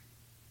using.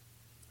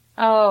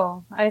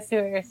 Oh, I see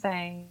what you're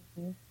saying.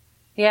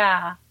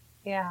 Yeah.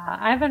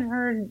 I haven't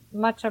heard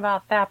much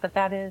about that, but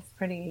that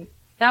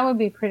would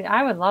be pretty,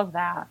 I would love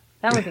that.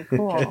 That would be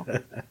cool.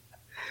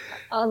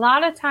 A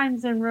lot of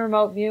times in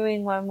remote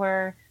viewing, when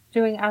we're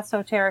doing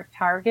esoteric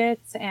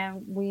targets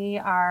and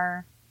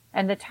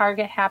the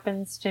target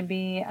happens to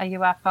be a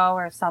UFO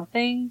or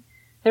something,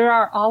 there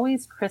are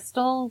always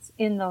crystals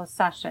in those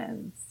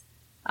sessions,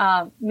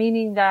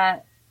 meaning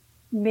that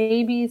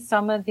maybe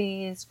some of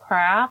these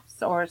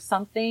crafts or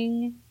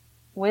something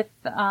with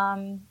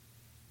the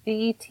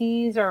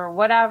ETs or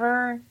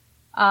whatever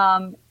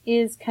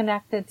is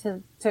connected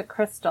to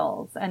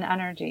crystals and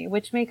energy,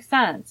 which makes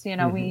sense.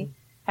 We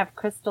have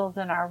crystals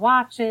in our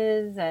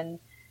watches, and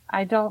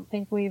I don't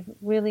think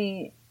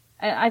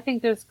I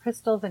think there's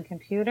crystals in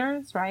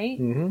computers, right?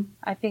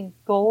 I think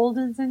gold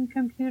is in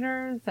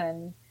computers,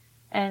 and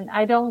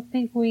I don't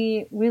think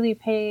we really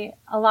pay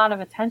a lot of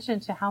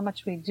attention to how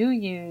much we do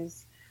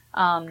use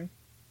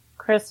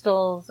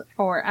crystals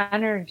for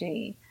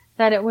energy,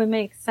 that it would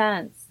make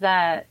sense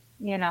that,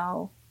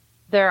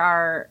 there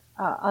are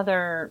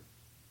other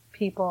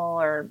people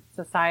or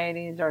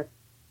societies or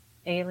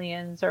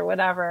aliens or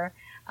whatever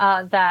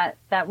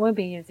that would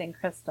be using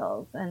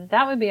crystals. And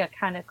that would be a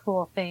kind of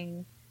cool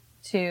thing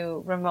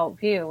to remote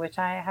view, which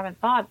I haven't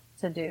thought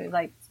to do,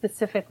 like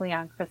specifically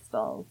on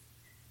crystals.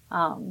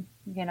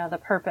 The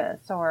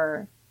purpose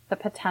or the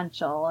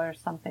potential or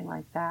something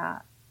like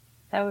that.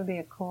 That would be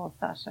a cool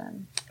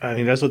session. I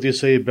mean, that's what they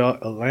say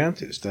about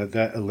Atlantis, that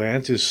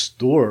Atlantis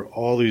stored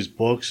all these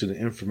books and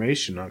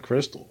information on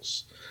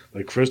crystals.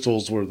 Like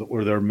crystals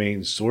were their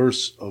main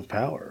source of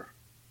power.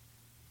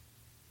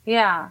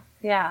 Yeah.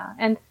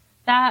 And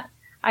that,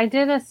 I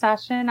did a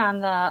session on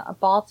the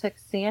Baltic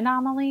Sea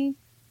anomaly.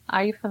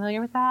 Are you familiar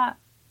with that?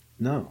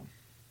 No.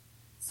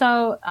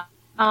 So,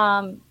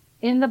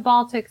 in the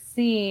Baltic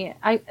Sea,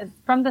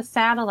 from the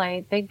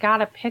satellite, they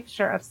got a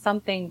picture of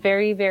something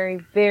very, very,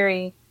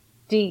 very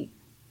deep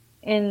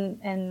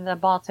in the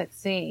Baltic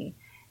Sea.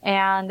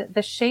 And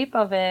the shape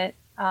of it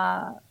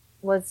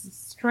was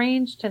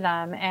strange to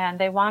them, and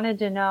they wanted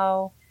to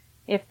know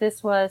if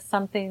this was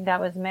something that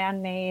was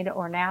man-made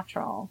or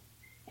natural.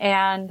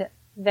 And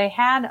they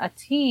had a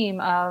team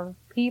of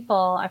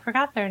people, I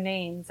forgot their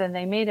names, and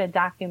they made a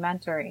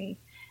documentary.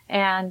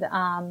 And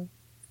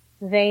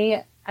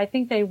I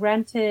think they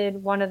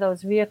rented one of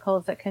those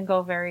vehicles that can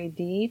go very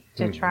deep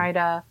to try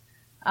to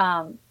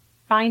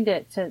find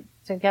it, to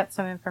get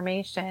some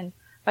information.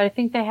 But I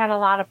think they had a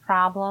lot of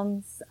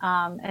problems,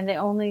 and they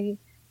only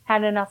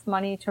had enough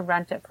money to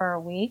rent it for a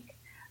week.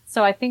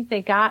 So I think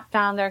they got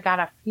down there, got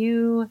a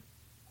few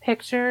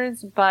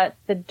pictures, but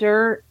the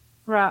dirt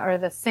or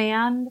the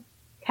sand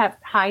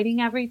kept hiding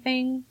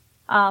everything.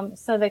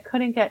 So they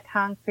couldn't get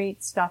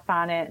concrete stuff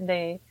on it. And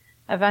they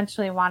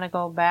eventually want to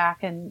go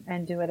back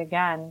and do it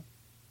again.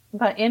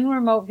 But in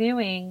remote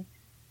viewing,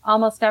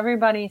 almost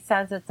everybody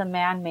says it's a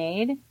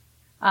man-made,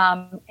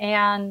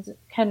 and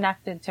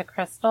connected to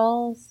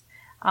crystals.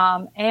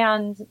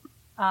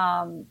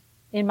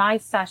 In my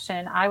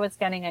session, I was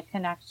getting a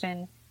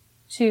connection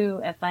to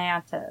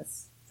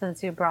Atlantis,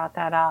 since you brought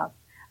that up.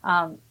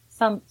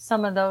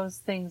 Some of those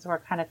things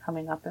were kind of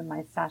coming up in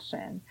my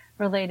session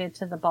related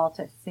to the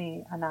Baltic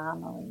Sea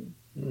anomaly.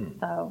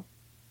 So,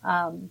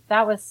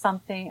 that was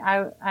something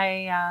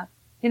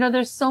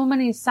there's so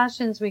many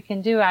sessions we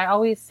can do. I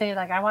always say,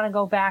 like, I want to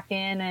go back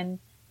in and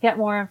get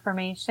more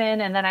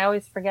information, and then I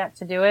always forget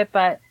to do it.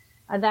 But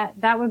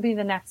that would be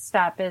the next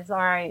step is, all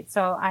right,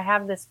 so I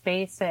have this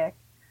basic.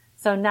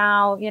 So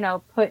now,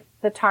 put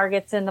the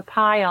targets in the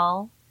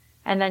pile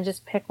and then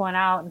just pick one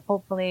out, and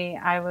hopefully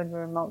I would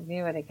remote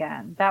view it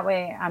again. That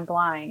way I'm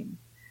blind.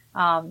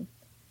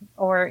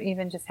 Or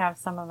even just have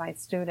some of my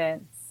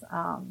students,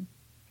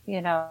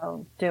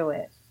 do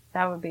it.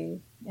 That would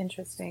be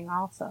interesting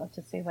also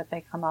to see what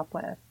they come up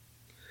with.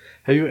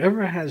 Have you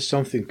ever had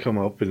something come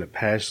up in a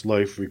past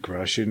life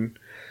regression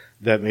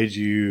that made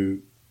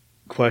you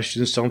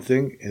question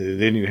something, and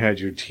then you had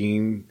your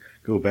team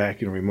go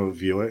back and remote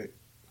view it?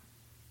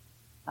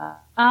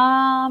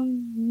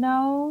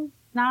 No,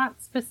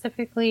 not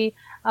specifically.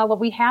 What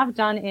we have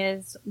done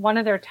is one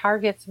of their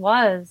targets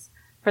was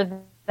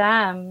for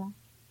them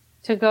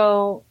to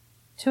go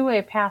to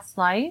a past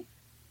life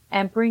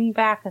and bring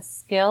back a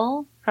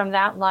skill from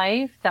that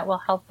life that will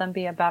help them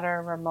be a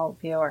better remote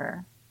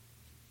viewer.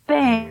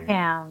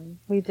 Bam!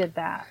 We did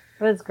that.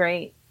 It was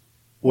great.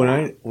 When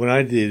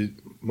I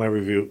did my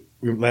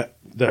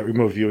that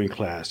remote viewing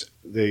class,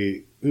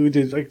 we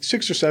did like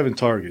 6 or 7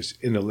 targets,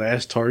 and the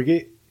last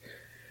target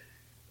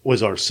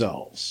was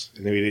ourselves,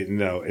 and we didn't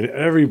know, and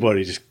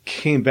everybody just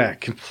came back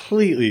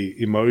completely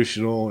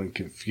emotional and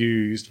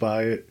confused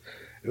by it.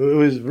 It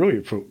was really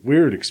a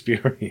weird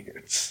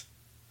experience.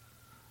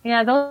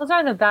 Yeah, those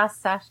are the best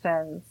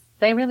sessions.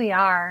 They really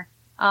are.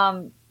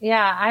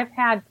 I've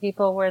had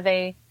people where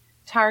they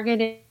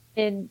targeted,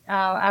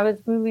 I was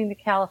moving to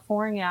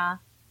California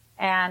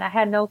and I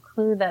had no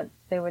clue that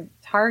they would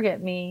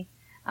target me.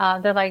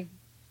 They're like,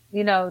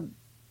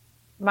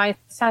 my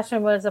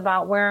session was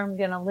about where I'm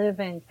going to live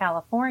in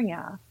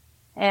California.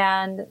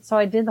 And so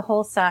I did the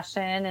whole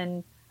session,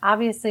 and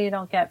obviously you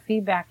don't get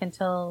feedback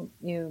until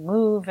you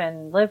move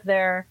and live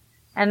there.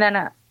 And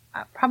then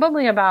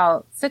probably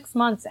about 6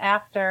 months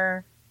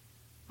after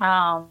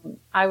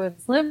I was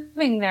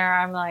living there,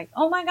 I'm like,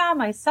 oh my God,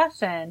 my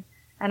session.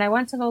 And I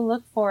went to go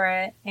look for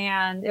it.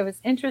 And it was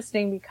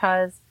interesting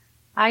because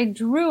I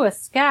drew a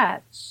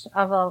sketch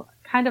of a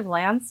kind of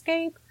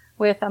landscape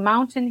with a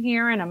mountain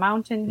here and a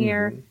mountain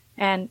here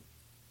and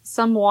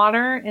some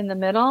water in the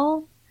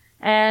middle.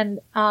 And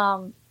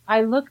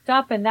I looked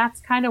up, and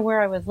that's kind of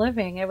where I was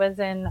living. It was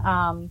in,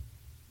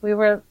 we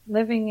were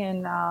living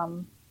in,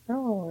 where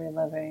were we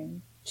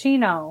living?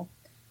 Chino,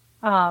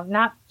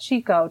 not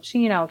Chico,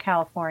 Chino,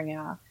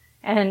 California.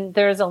 And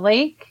there's a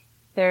lake,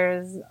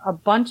 there's a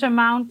bunch of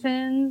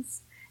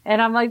mountains,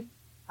 and I'm like,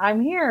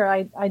 I'm here.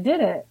 I did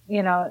it.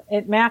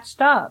 It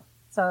matched up.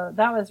 So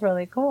that was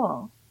really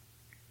cool.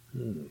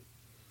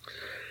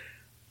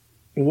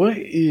 What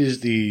is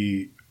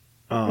the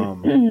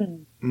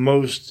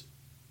most,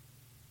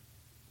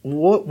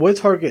 what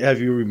target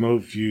have you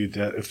remote viewed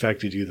that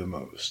affected you the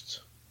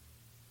most?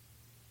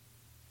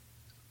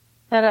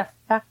 That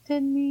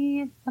affected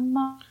me the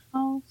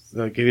most?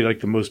 That gave you like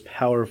the most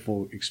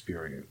powerful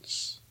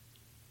experience?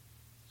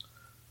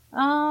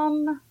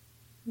 Let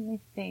me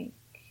think.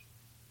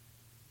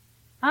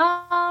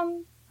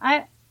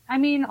 I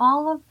mean,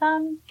 all of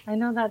them. I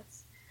know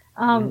that's,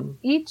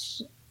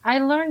 I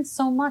learned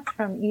so much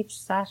from each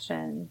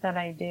session that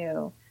I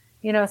do.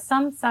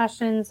 Some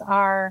sessions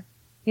are,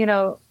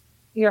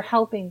 you're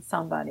helping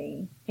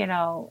somebody,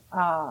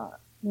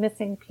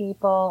 missing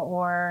people,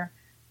 or,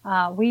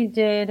 we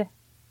did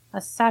a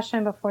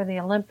session before the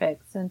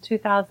Olympics in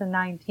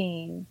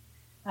 2019.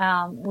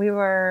 We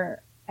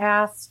were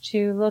asked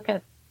to look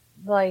at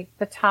like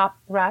the top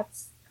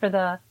threats for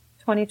the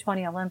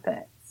 2020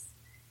 Olympics.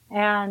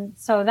 And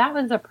so that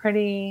was a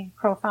pretty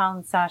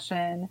profound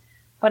session,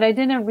 but I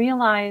didn't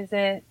realize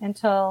it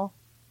until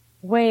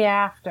way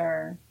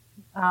after,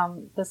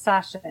 the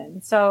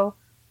session. So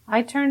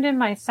I turned in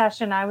my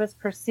session. I was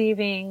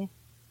perceiving,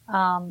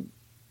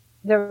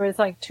 there was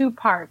like 2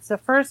 parts. The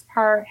first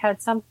part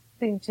had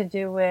something to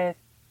do with,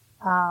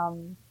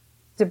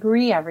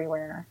 debris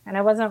everywhere. And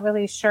I wasn't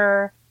really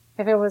sure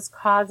if it was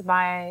caused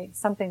by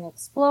something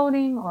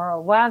exploding or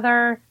a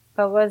weather,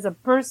 but it was a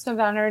burst of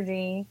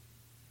energy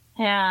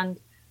and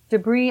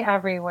debris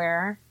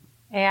everywhere.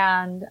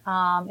 And,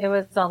 it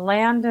was a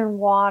land and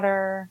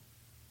water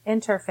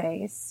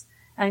interface.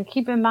 And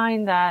keep in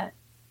mind that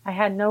I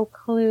had no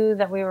clue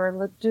that we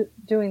were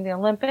doing the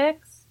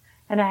Olympics,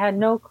 and I had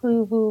no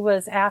clue who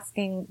was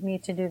asking me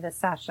to do the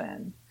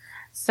session.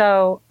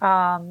 So,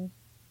 that's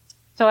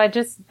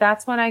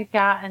what I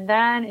got. And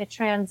then it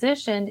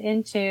transitioned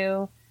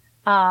into,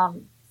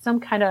 some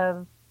kind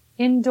of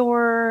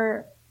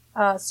indoor,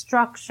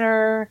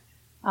 structure.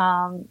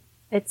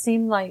 It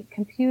seemed like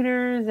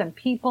computers and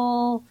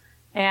people,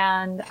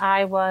 and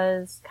I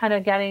was kind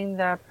of getting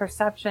the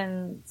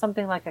perception,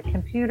 something like a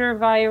computer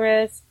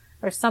virus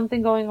or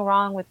something going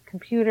wrong with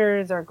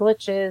computers or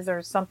glitches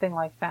or something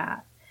like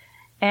that.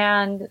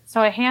 And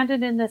so I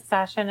handed in this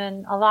session,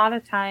 and a lot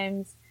of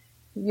times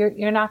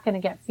you're not going to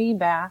get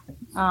feedback.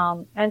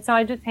 And so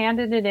I just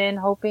handed it in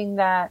hoping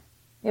that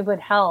it would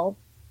help.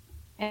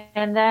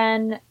 And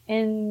then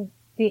in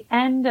the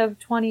end of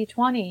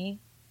 2020,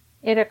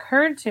 it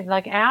occurred to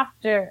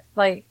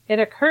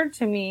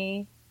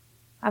me,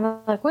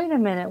 I'm like, wait a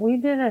minute, we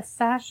did a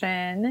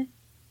session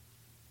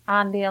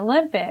on the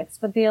Olympics,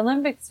 but the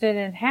Olympics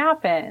didn't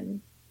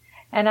happen.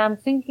 And I'm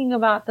thinking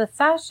about the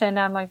session.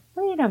 I'm like,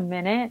 wait a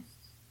minute.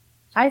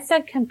 I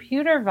said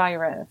computer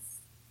virus.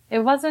 It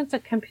wasn't a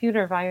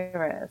computer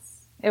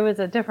virus. It was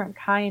a different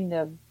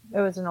it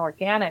was an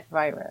organic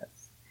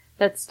virus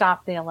that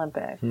stopped the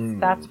Olympics.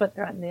 That's what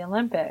threatened the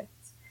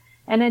Olympics.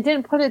 And it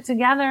didn't put it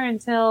together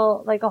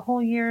until like a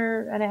whole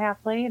year and a half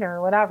later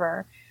or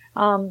whatever.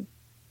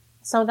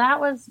 So that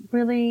was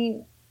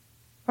really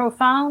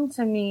profound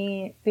to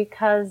me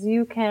because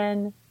you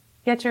can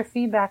get your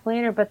feedback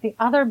later. But the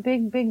other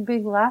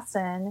big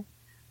lesson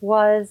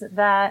was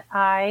that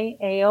I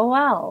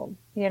AOL'd.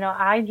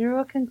 I drew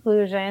a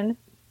conclusion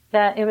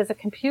that it was a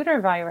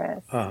computer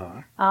virus. I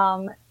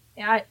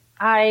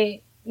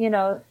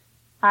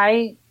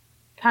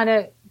kind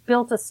of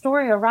built a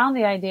story around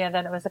the idea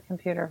that it was a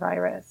computer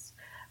virus.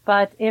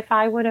 But if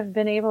I would have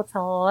been able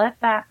to let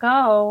that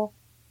go,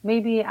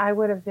 maybe I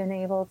would have been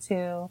able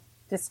to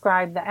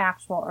describe the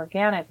actual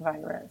organic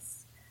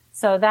virus.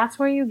 So that's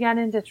where you get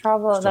into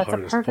trouble. That's a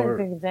perfect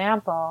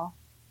example.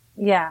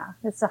 Yeah,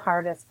 it's the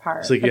hardest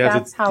part. It's like you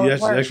have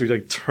to actually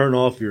like turn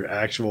off your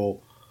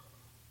actual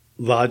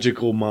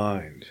logical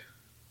mind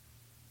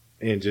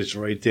and just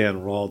write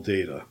down raw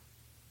data.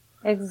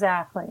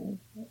 Exactly.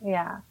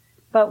 Yeah.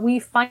 But we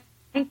fight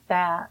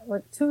that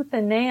with tooth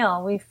and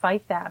nail. We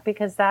fight that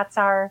because that's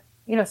our,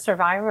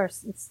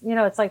 survivors. It's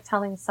like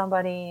telling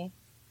somebody,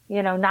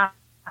 not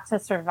to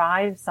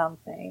survive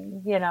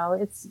something.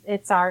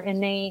 It's our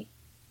innate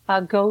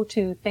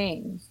go-to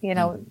thing,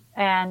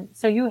 and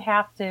so you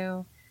have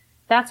to,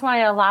 that's why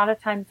a lot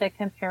of times they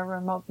compare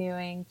remote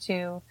viewing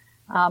to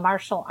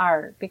martial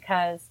art,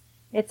 because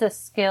it's a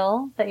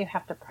skill that you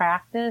have to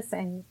practice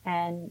and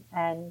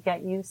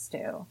get used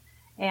to.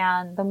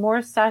 And the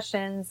more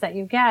sessions that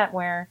you get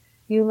where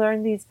you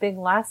learn these big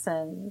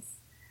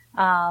lessons,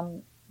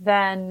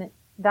 then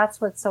that's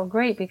what's so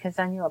great, because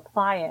then you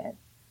apply it.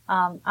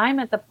 I'm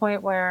at the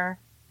point where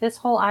this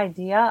whole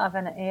idea of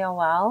an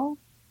AOL,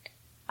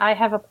 I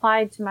have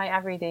applied to my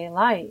everyday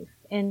life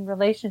in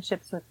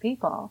relationships with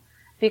people,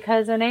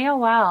 because an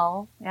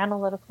AOL,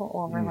 analytical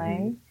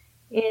overlay,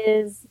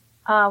 is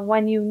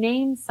when you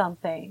name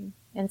something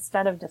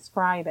instead of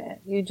describe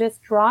it. You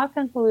just draw a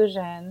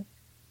conclusion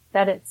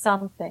that it's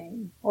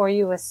something, or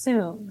you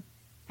assume.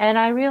 And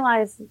I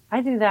realize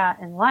I do that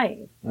in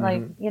life.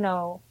 Like,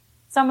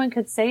 someone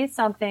could say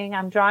something,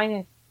 I'm drawing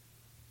a...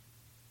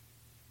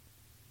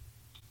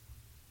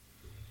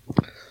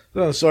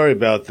 Oh, sorry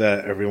about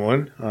that,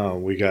 everyone.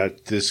 We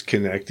got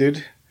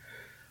disconnected.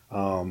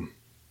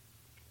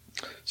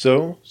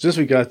 So, since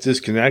we got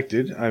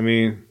disconnected,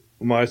 we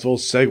might as well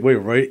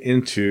segue right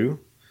into,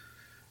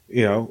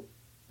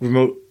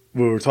 remote.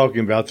 We were talking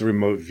about the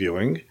remote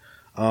viewing.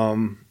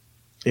 When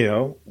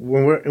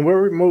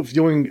we're remote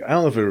viewing, I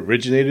don't know if it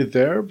originated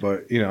there,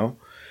 but,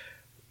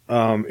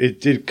 it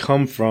did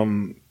come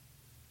from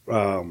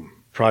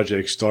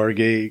Project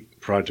Stargate,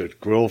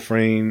 Project Grill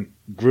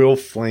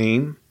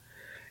Flame,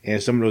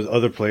 and some of those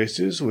other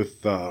places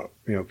with,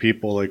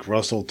 people like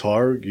Russell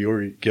Targ,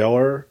 Uri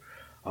Geller,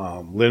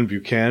 Lynn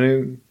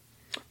Buchanan,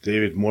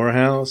 David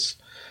Morehouse.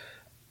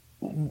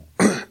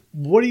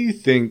 What do you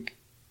think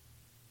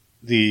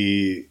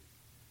do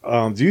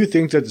you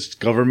think that this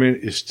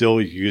government is still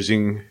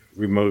using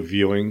remote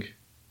viewing?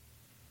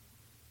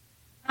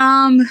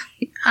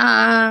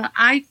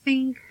 I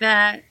think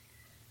that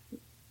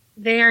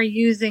they are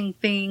using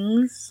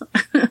things.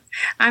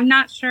 I'm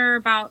not sure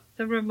about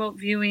the remote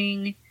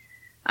viewing.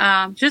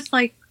 Just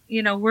like,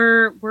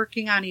 we're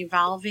working on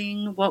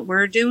evolving what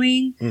we're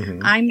doing.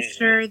 I'm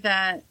sure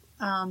that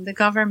the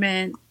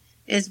government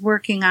is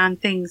working on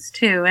things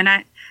too. And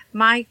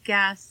my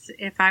guess,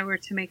 if I were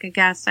to make a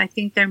guess, I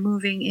think they're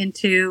moving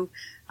into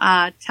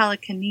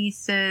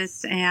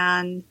telekinesis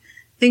and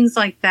things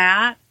like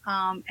that,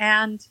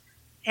 and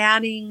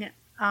adding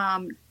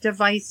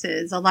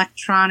devices,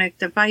 electronic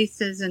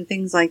devices and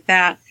things like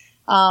that.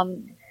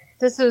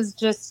 This is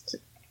just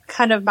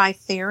kind of my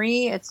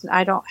theory.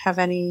 I don't have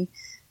any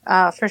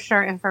for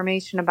sure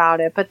information about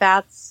it, but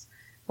that's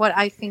what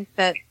I think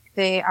that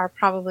they are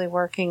probably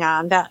working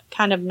on, that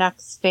kind of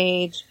next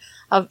stage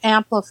of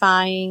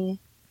amplifying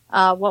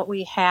what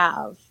we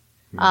have.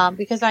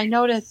 Because I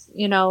notice,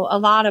 a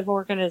lot of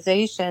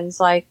organizations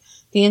like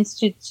the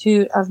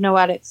Institute of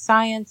Noetic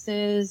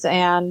Sciences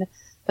and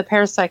the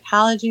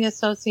Parapsychology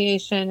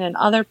Association and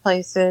other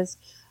places,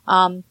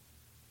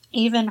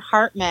 even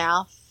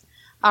HeartMath,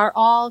 are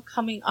all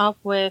coming up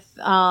with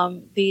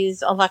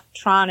these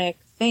electronic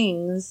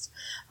things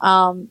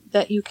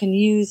that you can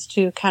use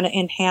to kind of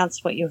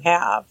enhance what you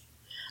have.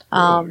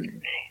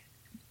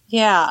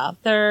 Yeah,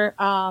 they're.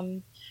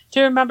 Do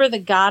you remember the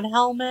God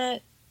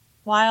helmet a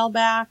while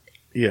back?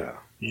 Yeah,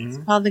 it's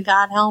called the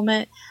God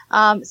helmet.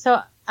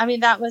 So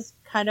that was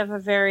kind of a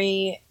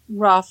very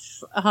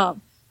rough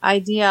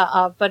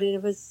idea but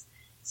it was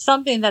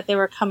something that they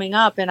were coming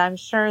up, and I'm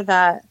sure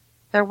that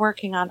they're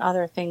working on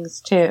other things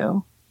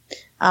too.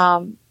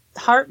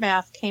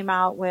 HeartMath came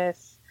out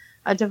with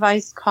a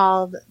device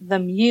called the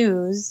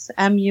Muse,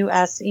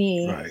 Muse,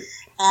 Right.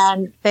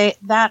 and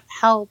that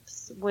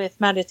helps with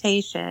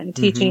meditation,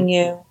 teaching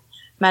you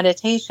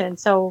meditation.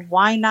 So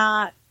why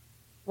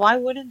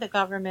wouldn't the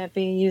government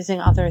be using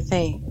other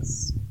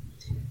things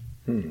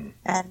and,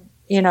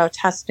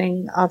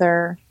 testing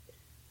other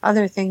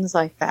things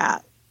like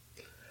that?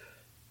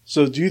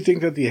 So do you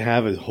think that they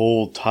have a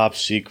whole top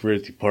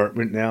secret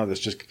department now that's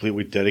just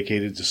completely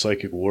dedicated to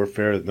psychic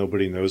warfare that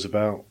nobody knows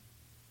about?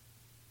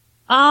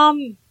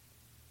 Probably.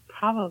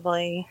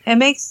 It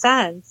makes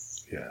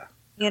sense. Yeah.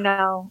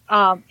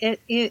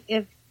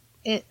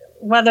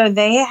 Whether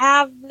they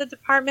have the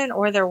department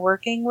or they're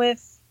working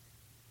with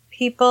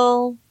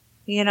people,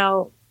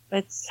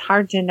 it's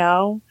hard to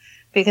know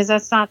because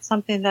that's not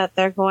something that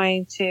they're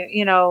going to,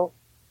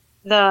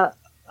 the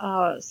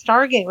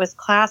Stargate was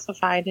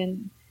classified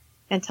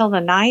until the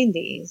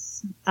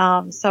 90s.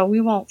 So we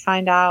won't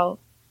find out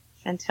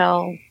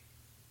until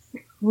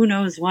who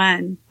knows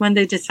when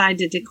they decide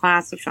to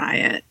declassify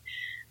it.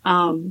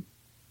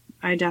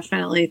 I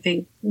definitely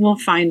think we'll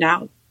find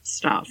out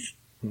stuff.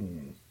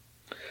 Do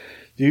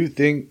you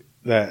think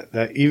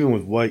that even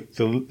with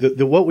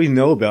what we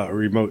know about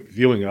remote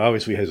viewing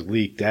obviously has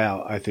leaked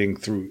out, I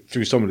think,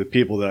 through some of the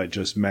people that I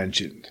just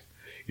mentioned.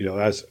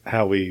 That's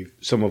how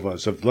some of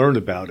us have learned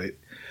about it.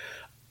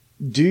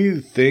 Do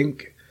you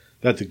think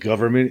that the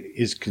government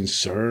is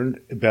concerned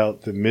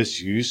about the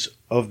misuse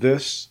of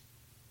this?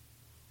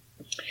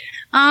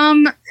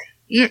 I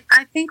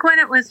think when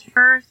it was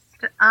first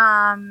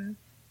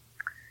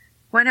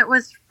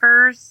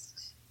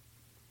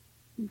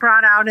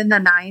brought out in the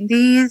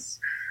 90s,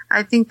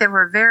 I think they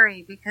were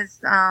because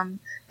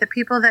the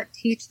people that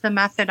teach the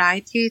method I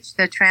teach,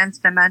 the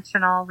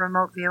transdimensional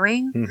remote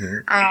viewing,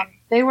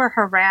 they were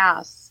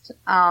harassed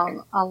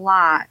a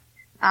lot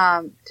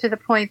to the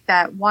point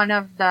that one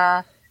of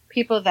the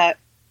people that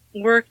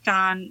worked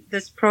on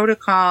this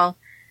protocol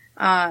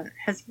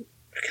has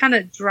kind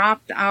of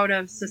dropped out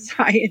of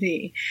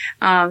society.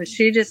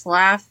 She just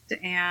left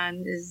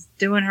and is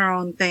doing her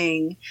own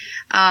thing.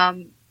 But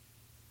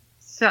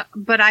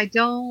I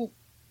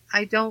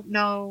don't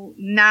know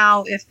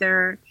now if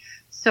they're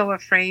so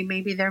afraid.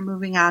 Maybe they're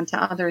moving on to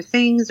other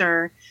things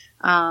or,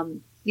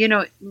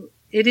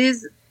 it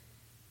is,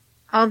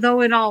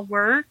 although it all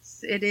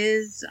works, it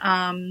is,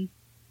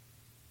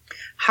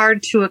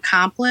 hard to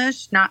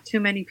accomplish. Not too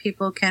many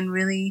people can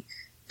really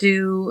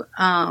do,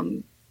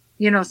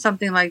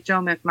 something like Joe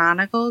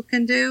McMoneagle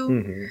can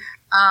do.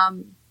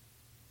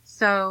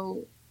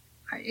 So,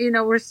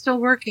 we're still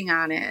working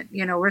on it.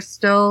 We're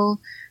still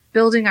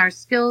building our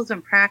skills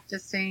and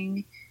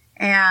practicing.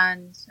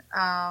 And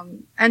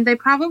they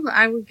probably,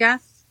 I would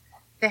guess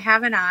they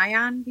have an eye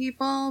on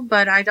people,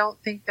 but I don't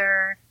think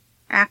they're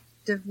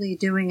actively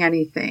doing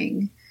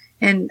anything.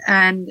 And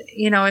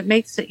it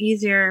makes it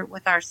easier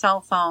with our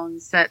cell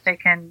phones that they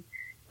can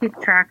keep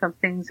track of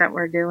things that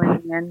we're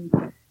doing. And,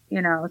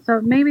 so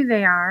maybe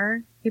they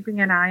are keeping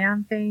an eye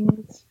on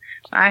things.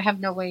 I have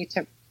no way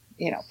to,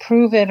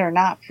 prove it or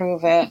not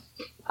prove it.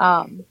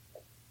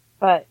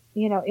 But,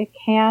 it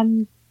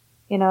can,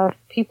 if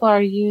people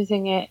are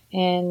using it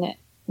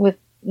with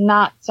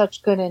not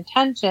such good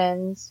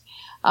intentions,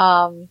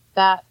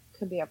 that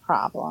could be a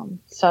problem.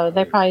 So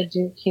they probably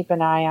do keep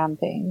an eye on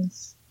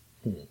things.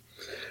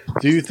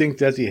 Do you think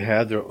that they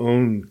have their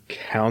own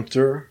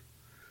counter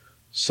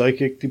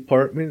psychic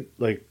department?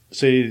 Like,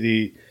 say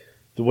the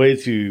way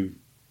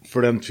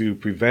for them to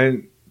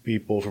prevent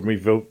people from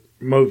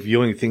remote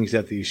viewing things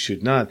that they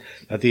should not,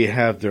 that they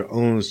have their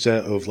own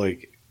set of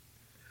like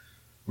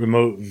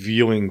remote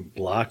viewing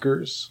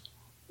blockers?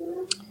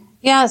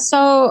 Yeah.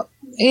 So,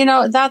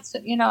 that's,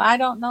 I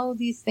don't know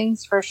these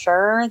things for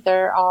sure.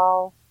 They're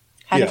all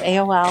kind of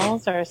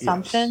AOLs or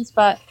assumptions,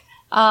 but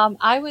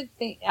I would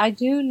think, I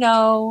do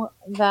know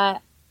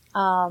that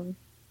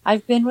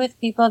I've been with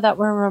people that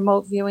were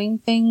remote viewing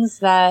things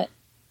that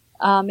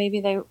maybe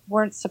they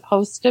weren't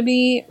supposed to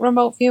be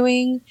remote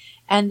viewing,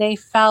 and they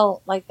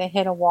felt like they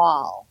hit a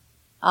wall,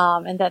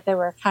 and that they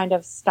were kind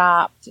of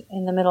stopped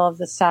in the middle of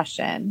the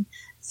session.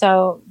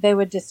 So they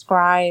would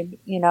describe,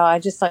 I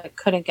just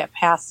couldn't get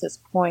past this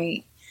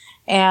point.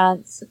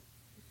 And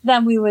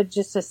then we would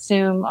just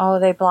assume, oh,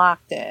 they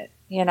blocked it,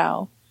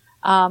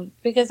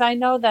 because I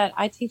know that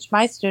I teach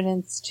my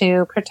students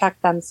to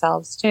protect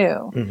themselves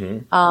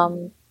too.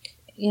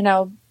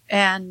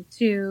 And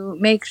to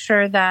make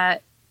sure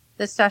that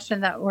the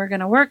session that we're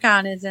going to work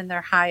on is in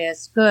their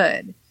highest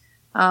good.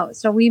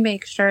 So we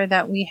make sure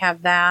that we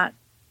have that,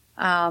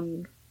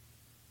 that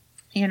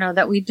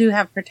we do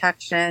have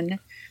protection,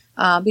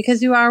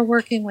 because you are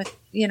working with,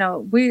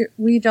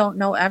 we don't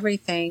know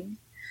everything,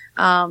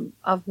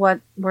 of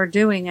what we're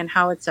doing and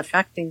how it's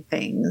affecting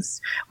things.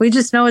 We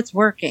just know it's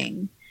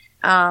working.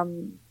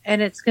 And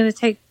it's going to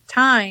take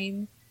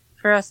time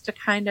for us to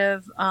kind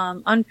of,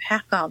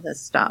 unpack all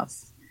this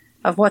stuff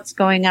of what's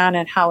going on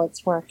and how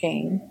it's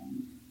working.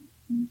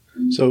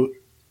 So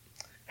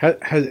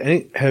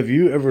have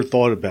you ever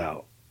thought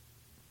about,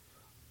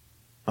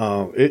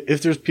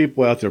 if there's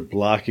people out there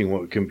blocking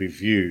what can be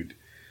viewed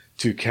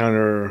to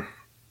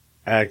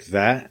counteract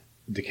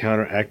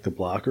the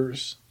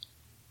blockers?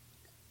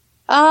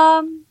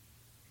 I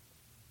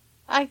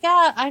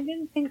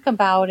didn't think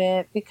about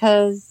it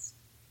because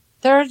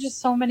there are just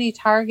so many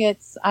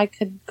targets I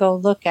could go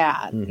look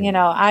at. Mhm. You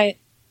know, I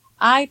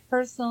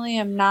personally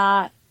am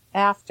not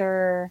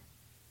after,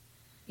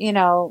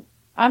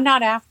 I'm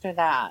not after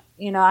that.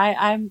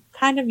 I'm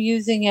kind of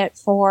using it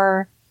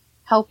for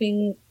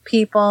helping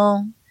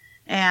people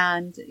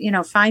and,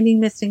 finding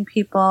missing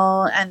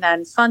people, and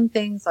then fun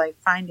things like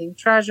finding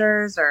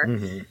treasures or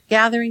Mhm.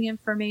 gathering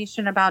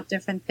information about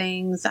different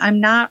things. I'm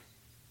not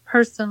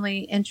personally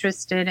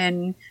interested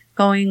in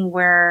going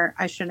where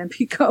I shouldn't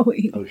be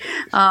going. Okay.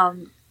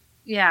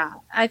 Yeah,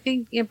 I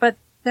think, but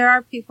there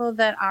are people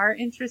that are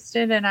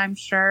interested, and I'm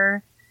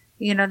sure,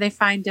 they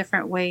find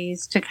different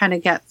ways to kind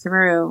of get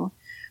through.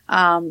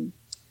 But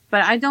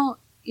I don't,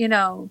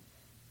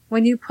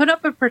 when you put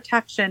up a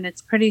protection,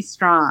 it's pretty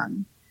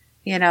strong.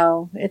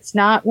 It's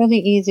not really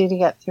easy to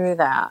get through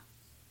that.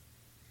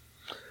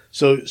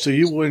 So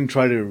you wouldn't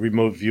try to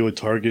remote view a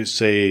target,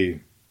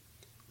 say,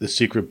 the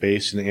secret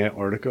base in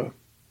Antarctica?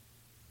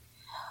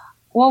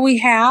 Well, we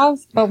have,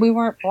 but we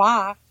weren't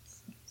blocked.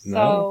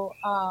 No?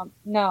 So,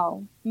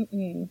 no.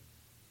 Mm-mm.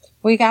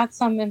 We got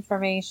some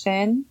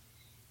information,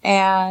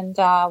 and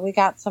we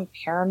got some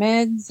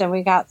pyramids, and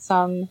we got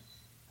some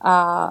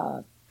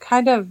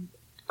kind of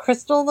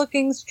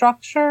crystal-looking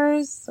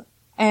structures,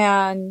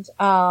 and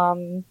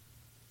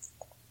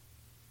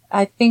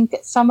I think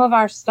some of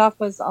our stuff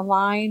was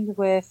aligned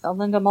with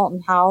Linda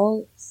Moulton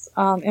Howe's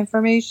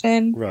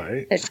information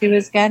Right. that she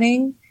was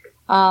getting.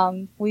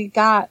 We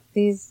got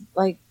these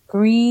like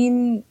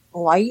green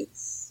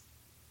lights,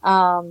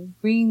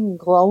 green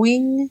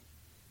glowing,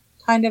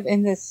 kind of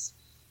in this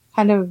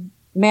kind of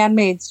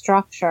man-made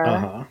structure,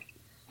 Uh-huh.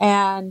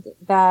 and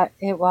that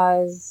it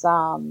was.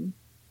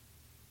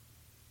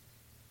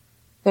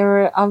 There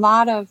were a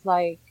lot of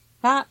like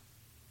I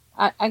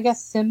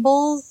guess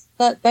symbols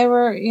that they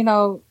were,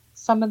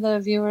 some of the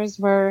viewers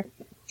were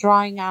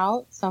drawing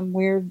out some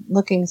weird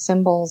looking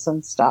symbols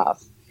and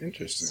stuff.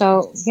 Interesting.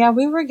 So yeah,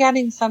 we were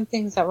getting some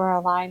things that were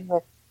aligned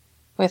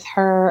with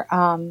her,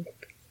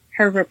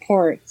 her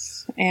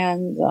reports,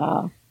 and,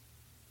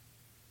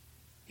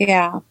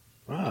 yeah.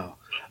 Wow.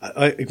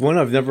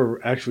 I've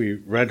never actually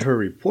read her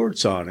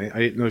reports on it. I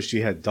didn't know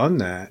she had done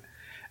that.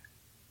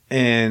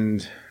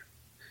 And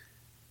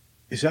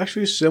it's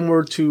actually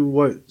similar to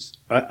what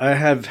I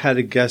have had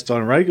a guest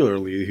on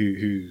regularly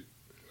who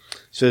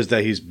says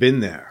that he's been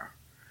there.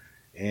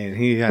 And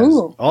he has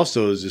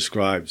also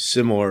described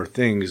similar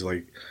things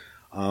like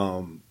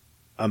a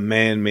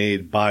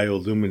man-made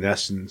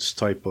bioluminescence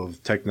type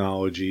of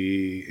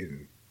technology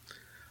and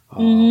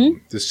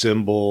the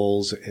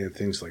symbols and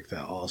things like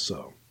that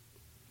also.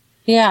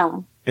 Yeah.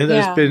 And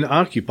that's been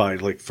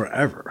occupied like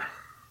forever.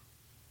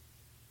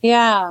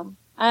 Yeah.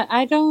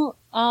 I don't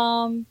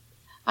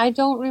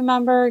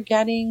remember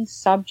getting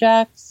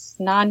subjects,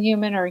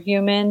 non-human or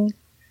human.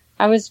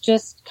 I was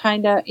just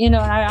kind of, and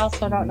I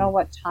also don't know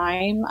what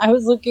time I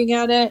was looking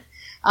at it.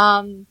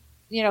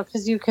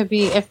 Cause you could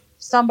be, if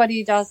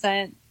somebody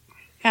doesn't,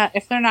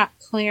 if they're not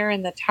clear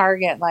in the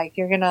target, like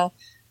you're going to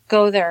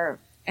go there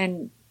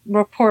and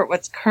report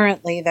what's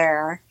currently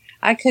there.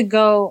 I could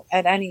go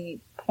at any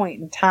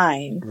point in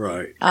time.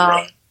 Right.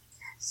 But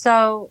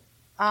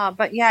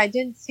yeah, I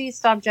didn't see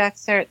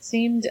subjects there. It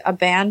seemed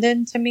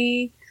abandoned to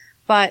me,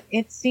 but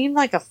it seemed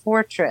like a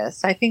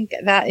fortress. I think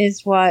that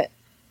is what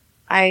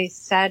I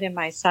said in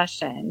my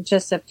session.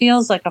 Just, it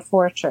feels like a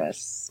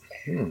fortress.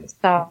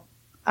 So,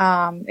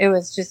 it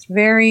was just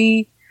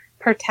very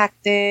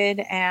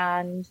protected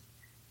and,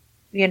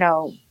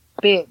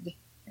 big,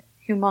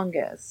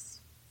 humongous.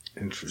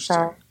 Interesting.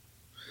 So,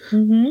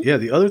 yeah,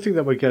 the other thing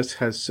that my guest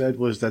has said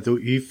was that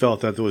he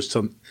felt that there was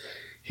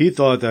he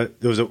thought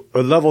that there was a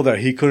level that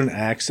he couldn't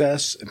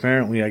access.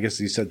 Apparently, I guess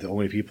he said the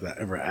only people that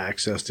ever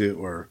accessed it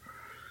were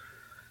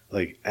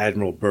like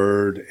Admiral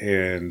Byrd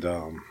and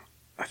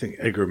I think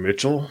Edgar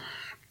Mitchell.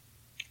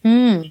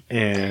 And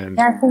yeah,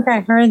 I think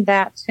I heard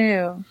that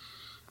too.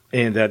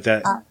 And at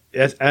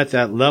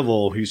that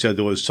level, he said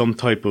there was some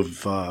type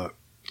of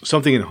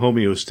something in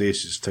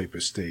homeostasis type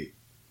of state,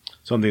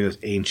 something that's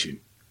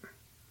ancient.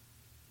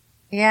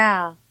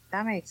 Yeah,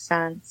 that makes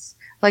sense.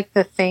 Like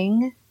the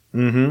Thing.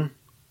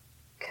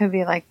 Could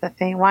be like the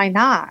Thing. Why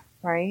not?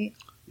 Right?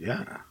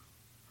 Yeah.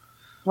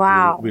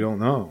 Wow. We don't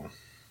know.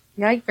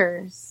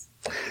 Yikers.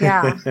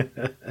 Yeah.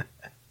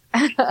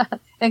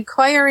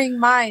 Inquiring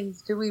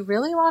minds. Do we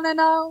really want to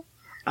know?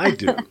 I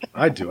do.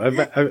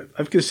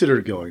 I've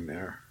considered going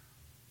there.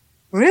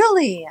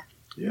 Really?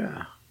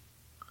 Yeah.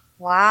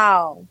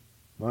 Wow.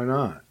 Why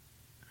not?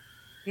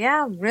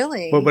 Yeah,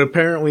 really. But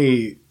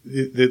apparently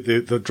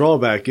the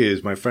drawback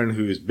is my friend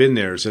who has been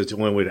there says the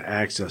only way to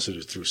access it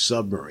is through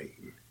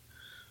submarine.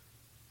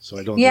 So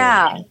I don't know.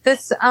 Yeah.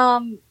 This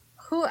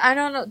I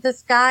don't know,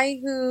 this guy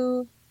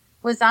who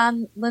was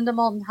on Linda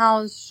Moulton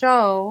Howe's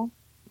show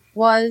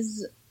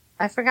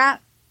I forgot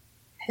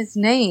his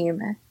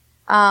name.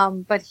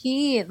 But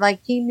he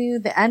knew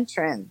the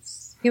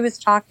entrance. He was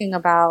talking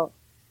about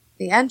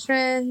the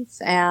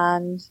entrance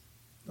and.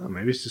 Oh,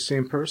 maybe it's the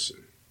same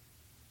person.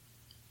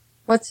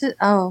 What's it?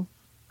 Oh,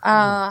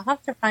 I'll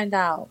have to find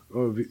out.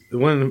 Oh, the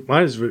one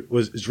mine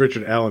is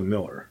Richard Allen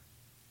Miller.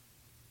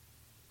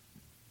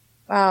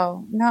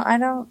 Oh, no, I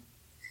don't.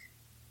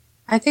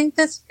 I think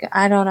this.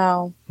 I don't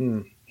know.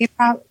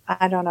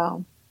 I don't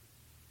know.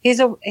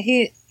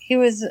 He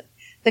was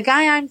the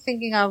guy I'm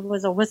thinking of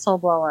was a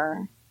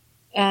whistleblower,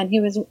 and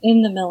he was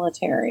in the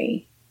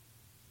military,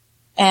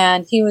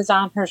 and he was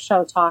on her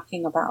show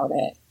talking about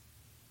it.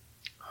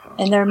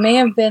 And there may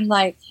have been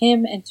like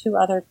him and 2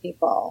 other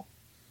people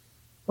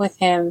with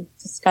him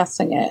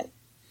discussing it.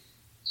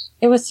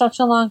 It was such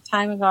a long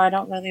time ago, I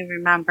don't really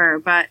remember,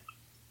 but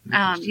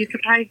you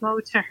could probably go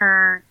to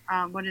her,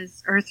 what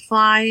is Earth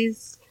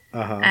Flies,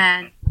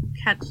 and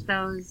catch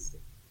those,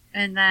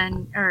 and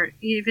then, or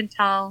even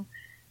tell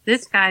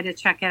this guy to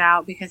check it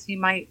out because he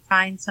might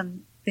find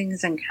some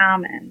things in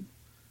common.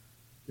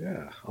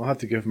 Yeah, I'll have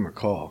to give him a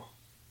call.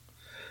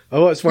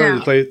 Oh, it's one of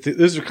the play.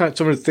 Those are kind of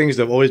some of the things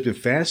that I've always been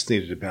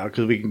fascinated about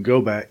because we can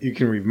go back. You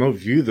can remote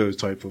view those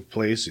type of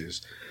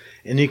places,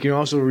 and you can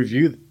also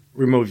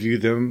remote view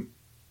them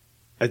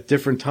at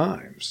different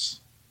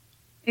times.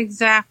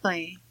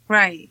 Exactly.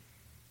 Right.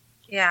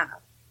 Yeah.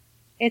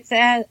 It's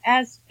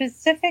as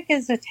specific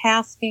as the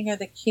tasking or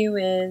the cue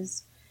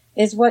is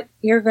what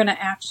you're going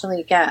to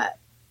actually get.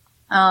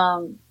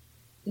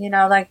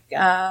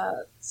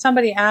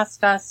 Somebody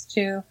asked us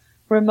to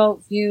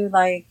remote view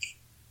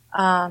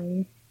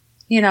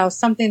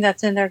something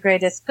that's in their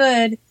greatest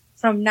good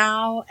from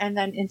now and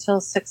then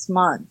until 6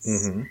 months.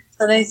 Mm-hmm.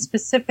 So they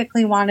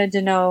specifically wanted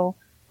to know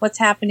what's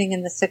happening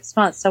in the 6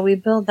 months. So we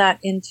build that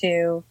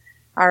into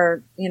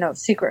our,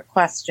 secret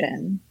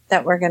question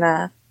that we're going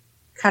to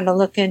kind of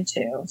look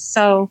into.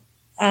 So,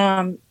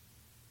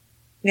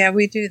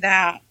 we do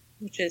that,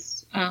 which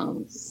is,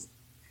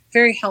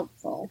 very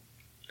helpful.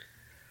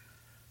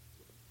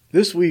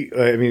 This week,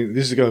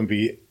 this is going to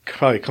be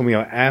probably coming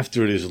out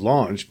after it is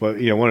launched, but,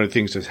 one of the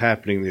things that's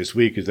happening this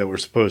week is that we're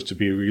supposed to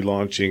be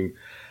relaunching,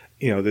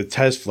 the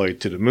test flight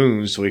to the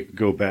moon so we can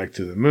go back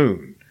to the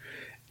moon.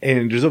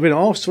 And there's been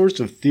all sorts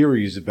of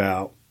theories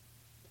about,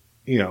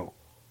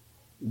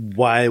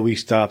 why we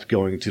stopped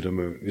going to the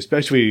moon,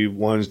 especially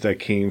ones that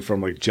came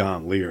from like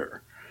John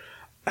Lear.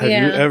 Have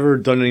you ever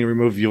done any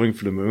remote viewing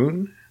for the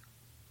moon?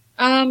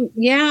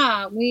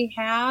 Yeah, we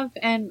have.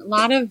 And a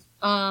lot of,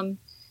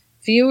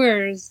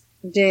 viewers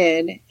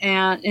did,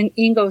 and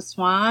Ingo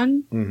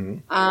Swann,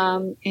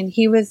 and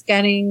he was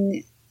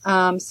getting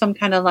some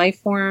kind of life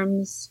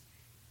forms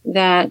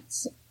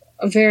that's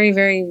a very,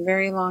 very,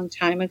 very long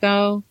time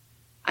ago.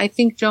 I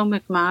think Joe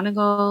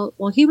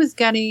McMoneagle, he was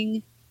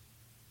getting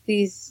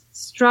these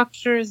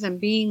structures and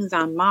beings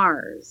on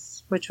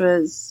Mars, which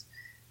was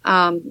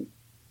that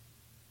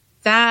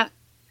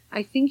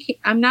I think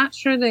I'm not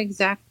sure the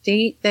exact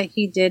date that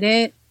he did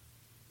it,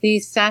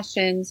 these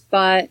sessions,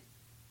 but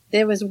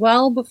it was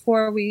well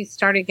before we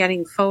started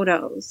getting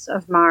photos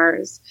of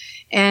Mars.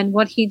 And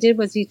what he did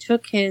was he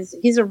took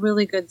he's a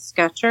really good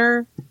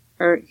sketcher,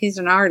 or he's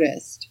an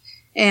artist.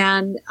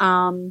 And,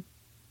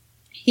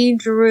 he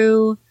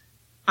drew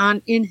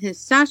in his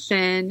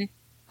session,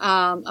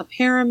 a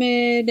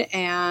pyramid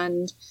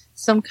and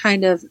some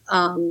kind of,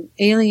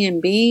 alien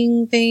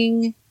being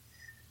thing.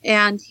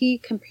 And he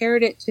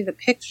compared it to the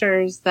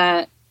pictures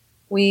that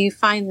we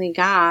finally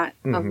got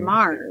of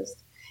Mars.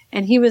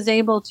 And he was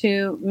able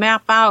to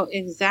map out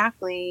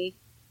exactly,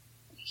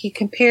 he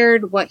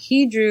compared what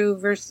he drew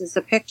versus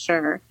the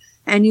picture.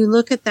 And you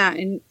look at that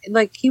and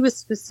he was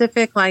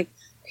specific,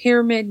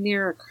 pyramid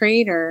near a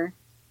crater.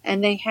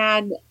 And they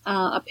had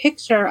a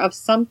picture of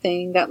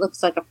something that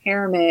looks like a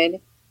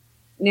pyramid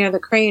near the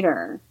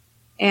crater.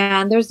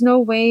 And there's no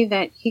way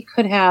that he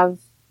could have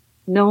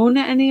known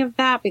any of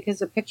that because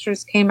the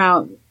pictures came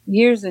out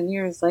years and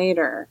years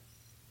later.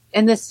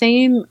 And the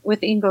same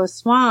with Ingo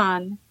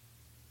Swann,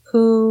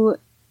 who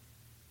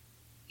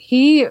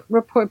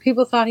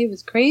people thought he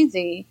was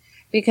crazy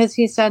because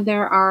he said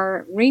there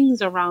are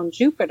rings around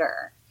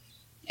Jupiter,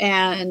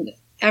 and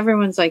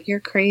everyone's like, you're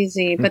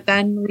crazy. But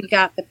then we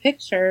got the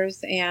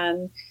pictures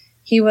and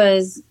he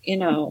was,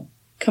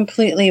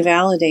 completely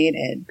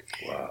validated.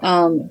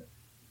 Wow.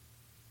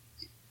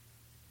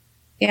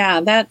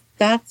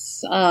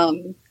 That's,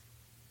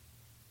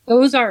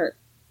 those are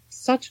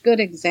such good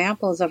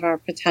examples of our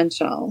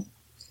potential.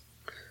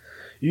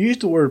 You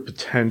used the word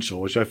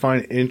potential, which I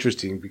find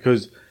interesting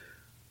because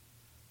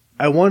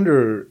I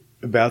wonder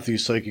about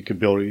these psychic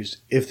abilities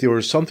if there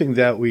was something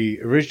that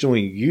we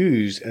originally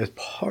used as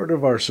part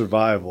of our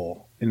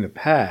survival in the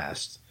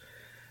past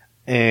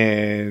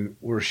and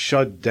were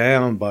shut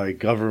down by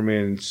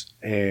governments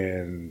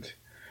and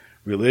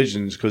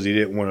religions because they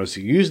didn't want us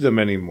to use them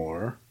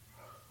anymore.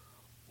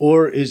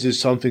 Or is this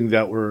something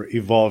that we're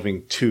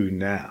evolving to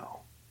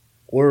now?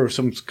 Or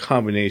some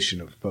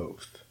combination of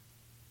both?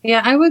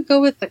 Yeah, I would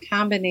go with the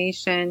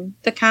combination,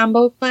 the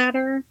combo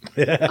platter.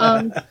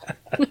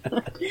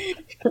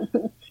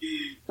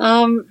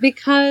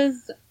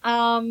 Because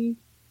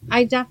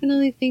I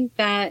definitely think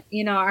that,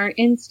 our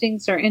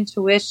instincts or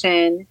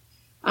intuition,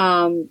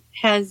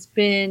 has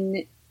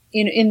been,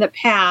 in the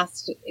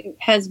past,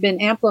 has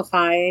been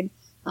amplified.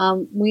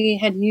 We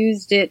had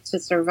used it to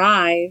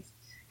survive.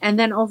 And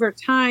then over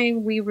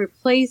time, we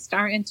replaced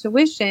our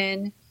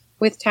intuition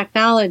with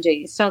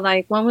technology. So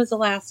like, when was the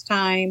last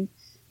time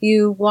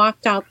you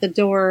walked out the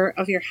door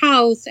of your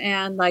house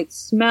and like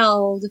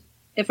smelled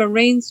if a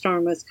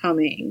rainstorm was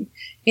coming?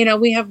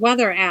 We have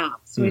weather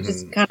apps. We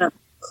just kind of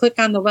click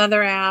on the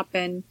weather app.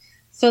 And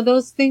so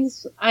those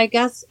things, I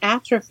guess,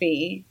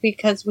 atrophy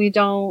because we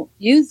don't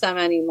use them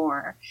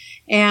anymore.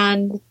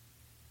 And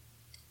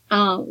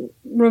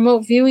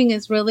remote viewing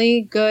is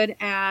really good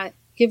at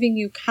giving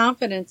you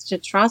confidence to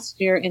trust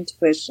your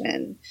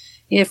intuition.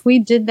 If we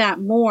did that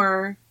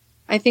more,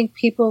 I think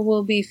people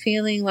will be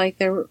feeling like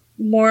they're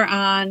more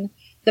on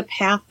the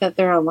path that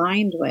they're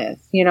aligned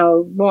with,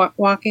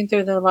 walking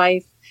through their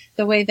life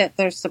the way that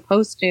they're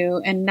supposed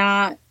to and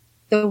not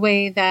the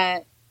way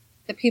that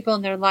the people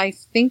in their life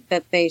think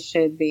that they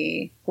should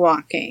be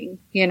walking.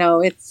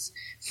 It's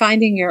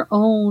finding your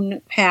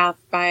own path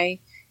by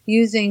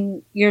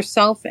using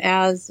yourself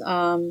as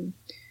a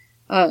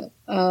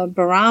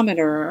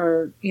barometer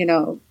or,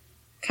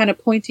 kind of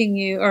pointing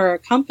you, or a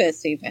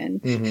compass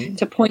even,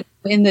 to point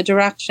in the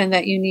direction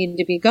that you need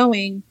to be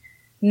going,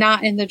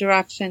 not in the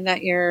direction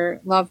that your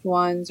loved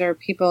ones or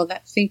people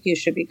that think you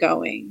should be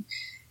going.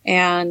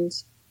 And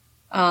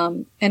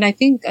I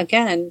think,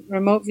 again,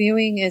 remote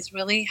viewing is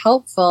really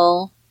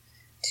helpful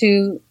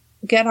to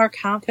get our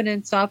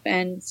confidence up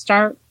and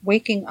start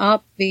waking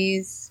up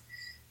these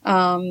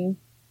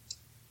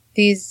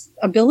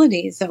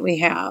abilities that we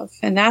have.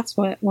 And that's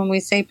when we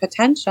say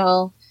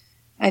potential,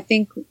 I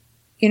think,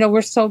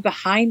 we're so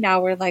behind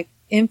now. We're like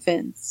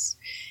infants.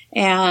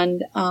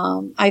 And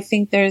I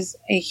think there's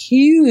a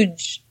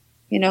huge,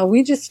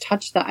 we just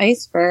touched the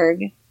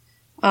iceberg,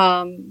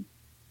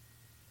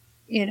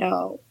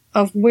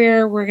 of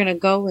where we're going to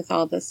go with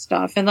all this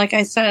stuff. And like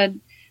I said,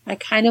 I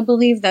kind of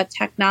believe that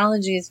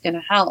technology is going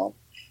to help.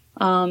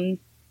 I'm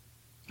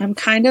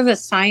kind of a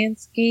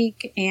science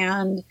geek,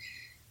 and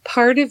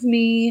part of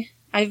me,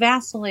 I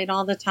vacillate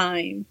all the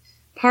time.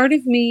 Part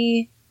of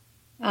me,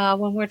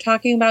 when we're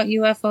talking about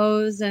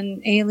UFOs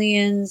and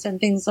aliens and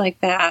things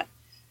like that,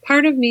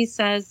 part of me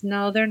says,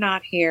 no, they're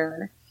not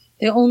here.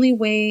 The only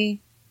way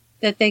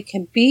that they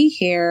can be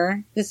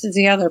here, this is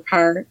the other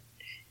part,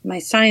 my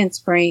science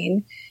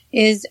brain,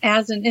 is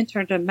as an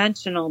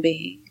interdimensional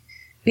being.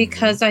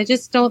 Because I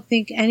just don't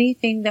think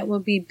anything that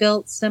would be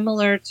built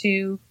similar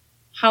to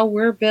how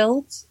we're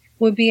built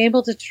would be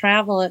able to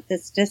travel at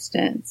this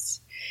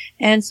distance.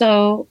 And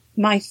so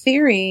my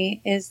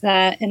theory is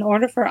that in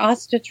order for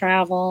us to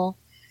travel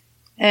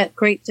at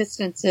great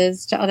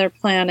distances to other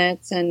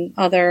planets and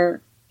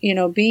other,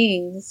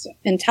 beings,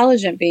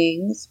 intelligent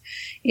beings,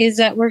 is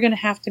that we're going to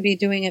have to be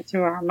doing it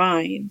through our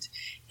mind.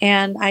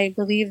 And I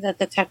believe that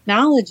the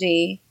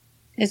technology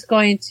is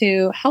going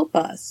to help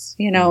us.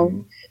 A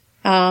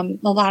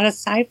lot of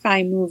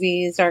sci-fi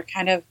movies are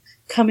kind of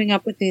coming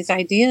up with these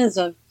ideas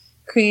of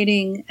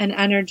creating an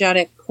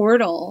energetic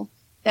portal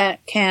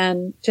that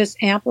can just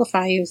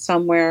amplify you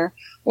somewhere,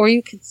 or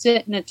you could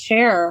sit in a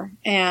chair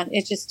and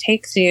it just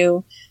takes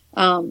you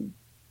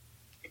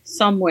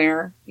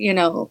somewhere,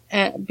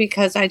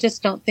 because I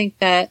just don't think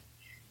that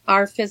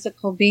our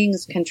physical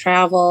beings can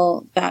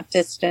travel that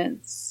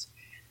distance.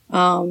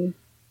 It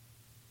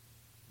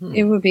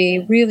would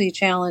be really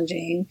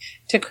challenging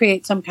to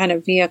create some kind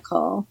of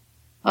vehicle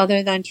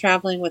other than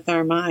traveling with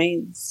our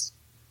minds.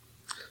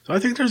 So I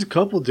think there's a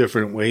couple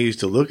different ways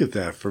to look at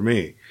that for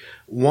me.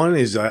 One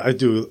is I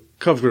do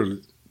cover,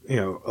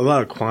 a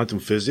lot of quantum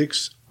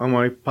physics on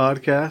my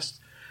podcast.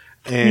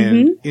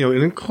 And,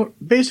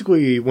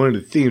 basically one of the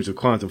themes of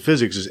quantum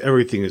physics is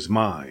everything is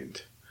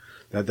mind.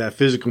 That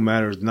physical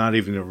matter is not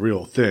even a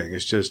real thing.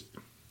 It's just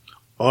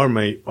our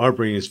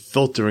brain is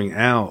filtering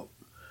out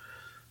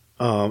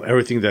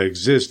everything that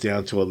exists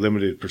down to a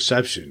limited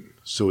perception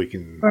so we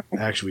can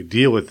actually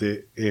deal with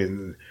it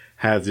and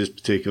have this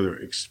particular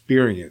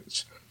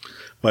experience.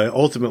 But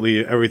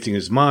ultimately, everything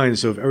is mind.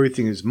 So if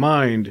everything is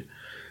mind,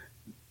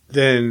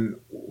 then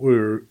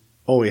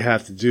all we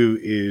have to do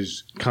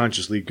is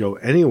consciously go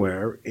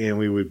anywhere, and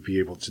we would be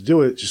able to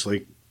do it, just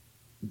like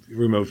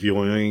remote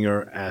viewing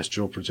or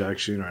astral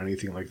projection or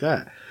anything like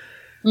that.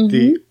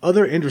 The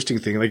other interesting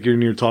thing, like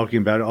you're talking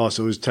about it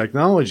also, is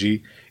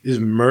technology is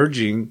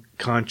merging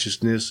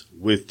consciousness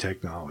with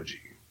technology.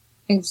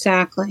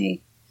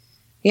 Exactly.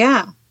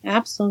 Yeah,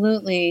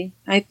 absolutely.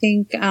 I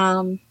think,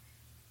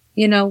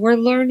 we're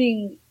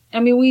learning. I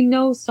mean, we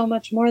know so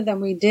much more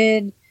than we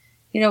did,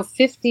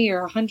 50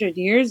 or 100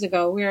 years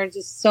ago. We are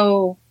just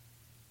so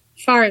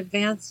far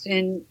advanced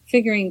in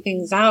figuring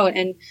things out.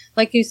 And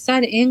like you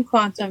said, in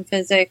quantum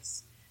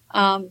physics,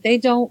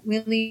 quantum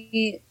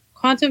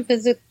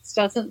physics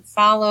doesn't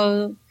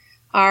follow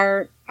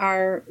our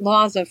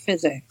laws of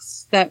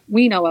physics that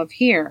we know of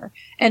here.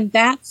 And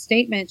that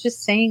statement,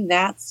 just saying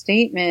that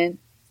statement,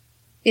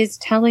 is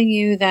telling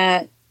you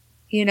that,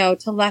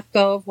 to let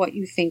go of what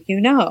you think you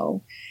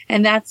know.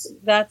 And that's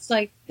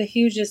like the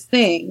hugest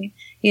thing,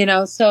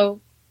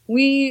 so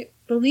we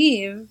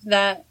believe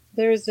that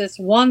there's this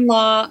one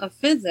law of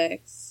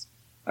physics,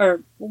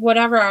 or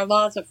whatever our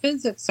laws of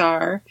physics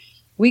are.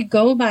 We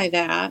go by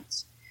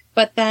that.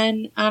 But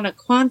then on a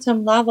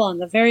quantum level, in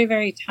the very,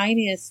 very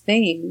tiniest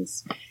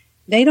things,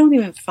 they don't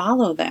even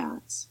follow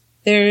that.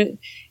 They're,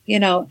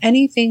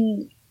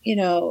 anything,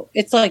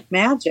 it's like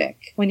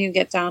magic when you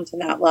get down to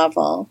that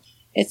level.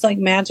 It's like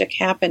magic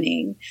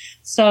happening.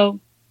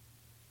 So,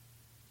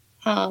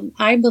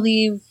 I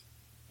believe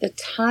the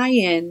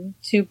tie-in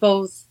to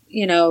both,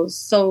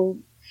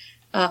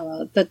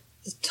 the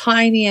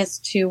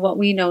tiniest to what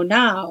we know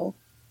now,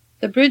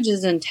 the bridge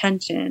is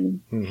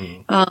intention.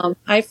 Mm-hmm.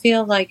 I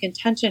feel like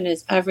intention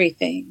is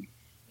everything.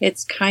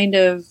 It's kind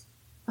of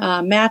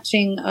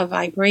matching a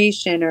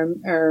vibration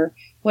or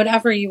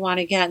whatever you want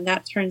to get. And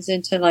that turns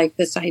into like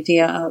this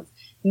idea of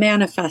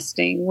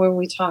manifesting, where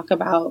we talk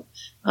about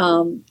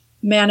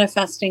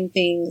manifesting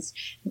things.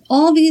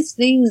 All these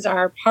things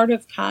are part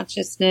of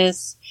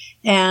consciousness,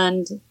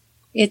 and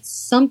it's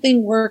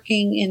something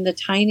working in the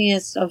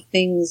tiniest of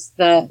things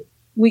that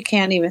we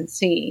can't even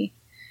see.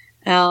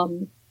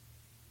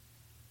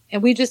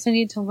 And we just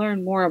need to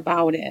learn more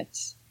about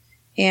it.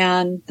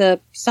 And the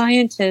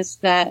scientists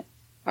that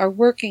are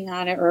working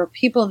on it, or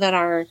people that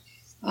are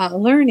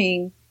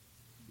learning,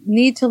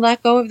 need to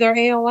let go of their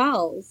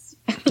AOLs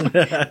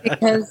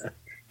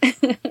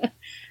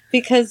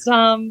because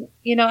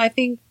I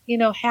think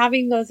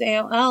having those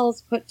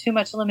AOLs put too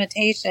much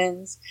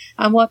limitations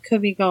on what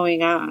could be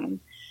going on.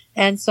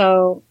 And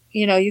so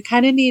you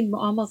kind of need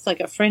almost like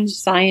a fringe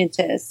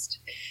scientist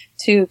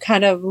to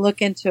kind of look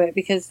into it,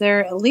 because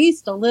they're at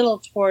least a little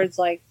towards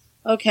like,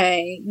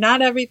 okay,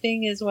 not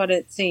everything is what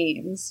it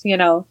seems.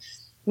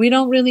 We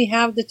don't really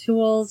have the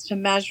tools to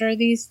measure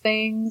these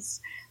things,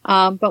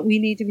 but we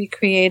need to be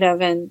creative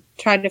and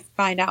try to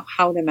find out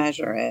how to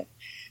measure it.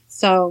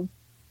 So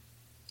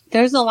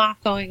there's a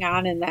lot going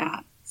on in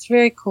that. It's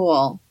very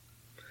cool.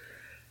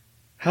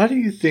 How do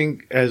you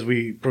think, as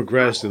we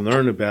progress and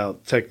learn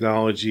about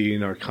technology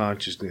and our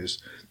consciousness,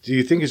 do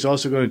you think it's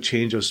also going to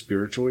change us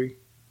spiritually?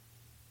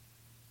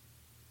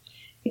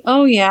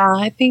 Oh, yeah.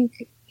 I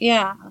think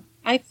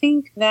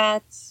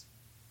that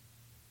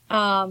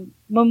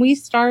when we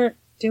start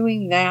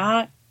doing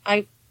that,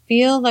 I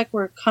feel like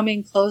we're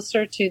coming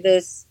closer to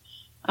this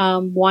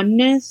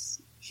oneness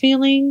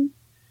feeling,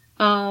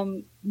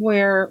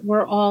 where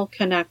we're all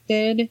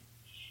connected.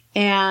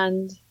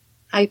 And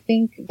I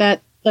think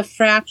that the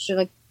fracture,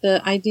 like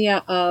the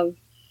idea of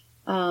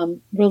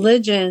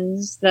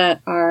religions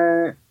that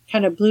are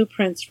kind of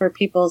blueprints for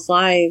people's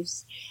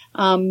lives,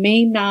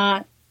 may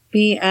not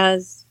be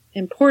as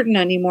important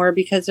anymore,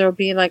 because there'll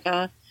be like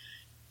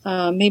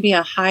maybe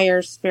a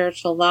higher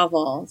spiritual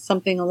level,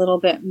 something a little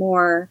bit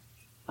more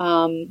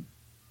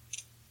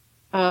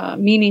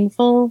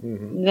meaningful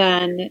Mm-hmm.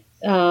 than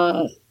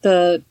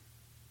the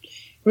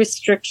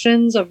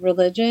restrictions of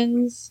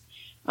religions.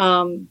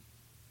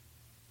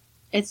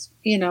 It's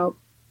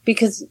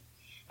because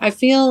I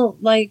feel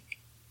like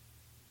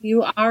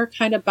you are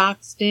kind of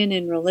boxed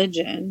in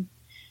religion.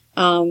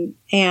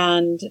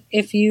 And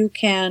if you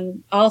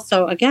can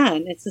also,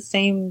 again, it's the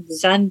same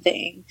Zen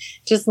thing.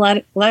 Just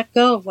let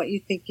go of what you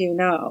think you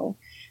know.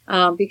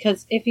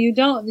 Because if you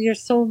don't, you're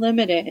so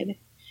limited.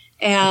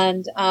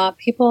 And,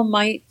 people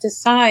might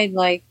decide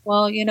like,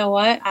 well, you know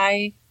what?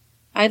 I'd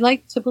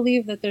like to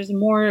believe that there's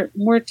more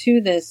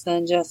to this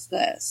than just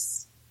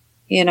this,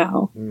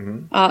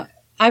 Mm-hmm.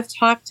 I've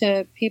talked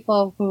to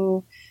people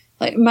who,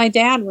 like, my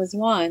dad was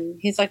one.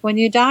 He's like, when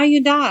you die,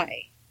 you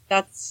die.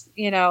 That's,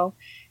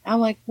 I'm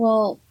like,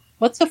 well,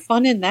 what's the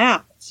fun in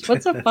that?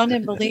 What's the fun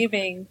in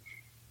believing,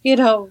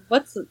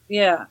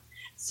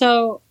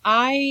 So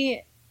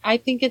I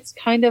think it's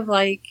kind of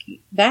like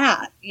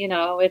that,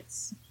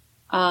 it's,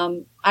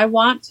 I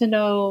want to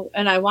know,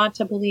 and I want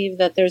to believe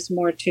that there's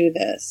more to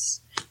this,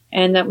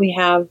 and that we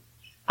have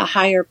a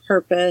higher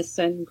purpose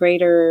and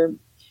greater,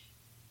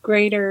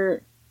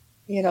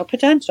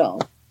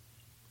 potential.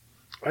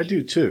 I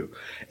do too.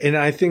 And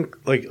I think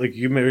like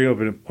you made up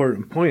an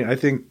important point. I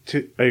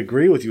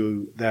agree with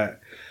you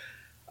that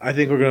I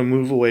think we're going to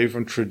move away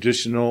from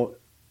traditional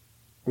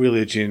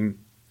religion,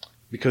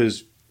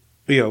 because,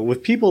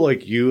 with people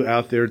like you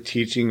out there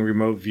teaching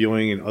remote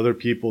viewing, and other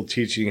people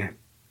teaching,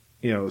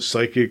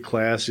 psychic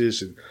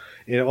classes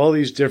and all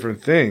these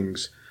different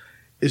things,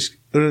 it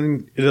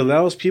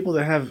allows people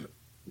to have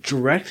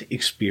direct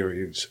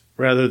experience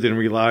rather than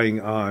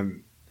relying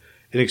on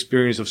an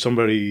experience of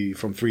somebody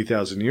from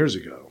 3,000 years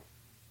ago.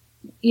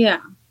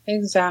 Yeah,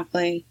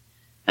 exactly.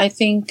 I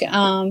think,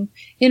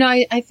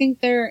 I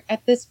think there,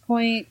 at this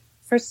point,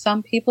 for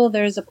some people,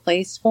 there's a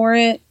place for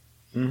it.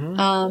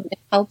 Mm-hmm. It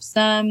helps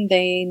them.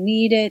 They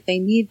need it. They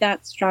need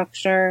that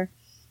structure.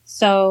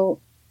 So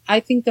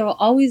I think there will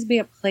always be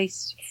a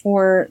place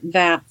for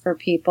that for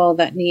people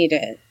that need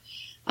it.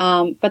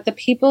 But the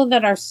people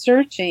that are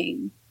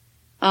searching,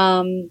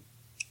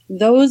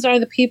 those are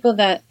the people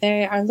that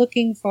they are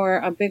looking for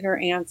a bigger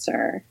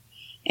answer.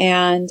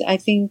 And I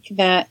think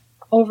that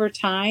over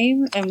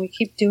time, and we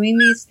keep doing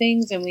these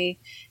things and we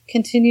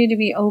continue to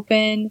be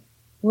open,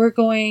 we're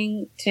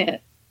going to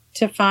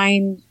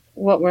find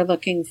what we're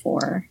looking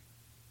for.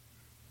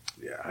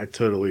 Yeah, I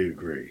totally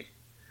agree.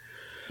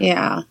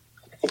 Yeah.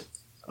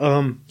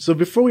 So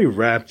before we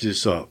wrap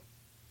this up,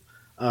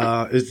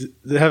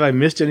 have I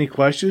missed any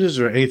questions? Is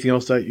there anything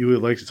else that you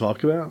would like to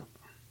talk about?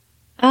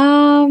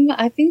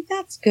 I think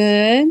that's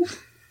good.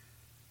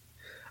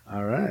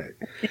 All right.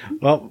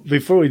 Well,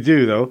 before we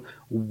do, though,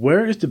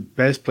 where is the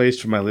best place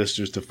for my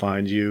listeners to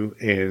find you,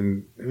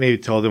 and maybe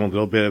tell them a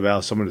little bit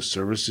about some of the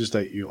services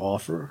that you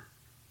offer?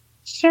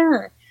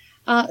 Sure.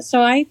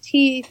 So I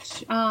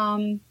teach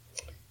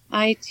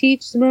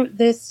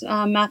this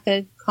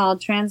method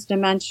called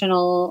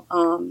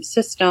transdimensional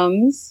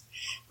systems.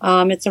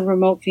 It's a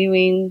remote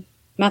viewing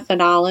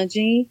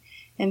methodology.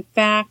 In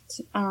fact,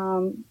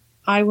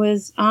 I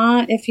was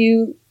on, if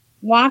you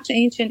watch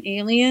Ancient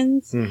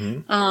Aliens,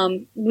 I'm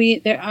on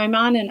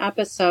an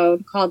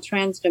episode called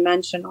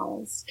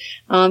Transdimensionals.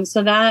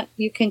 So that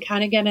you can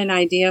kind of get an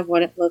idea of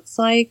what it looks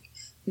like,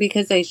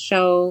 because they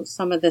show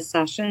some of the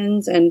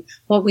sessions and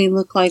what we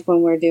look like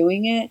when we're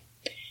doing it.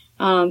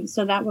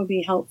 So that would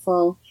be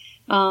helpful.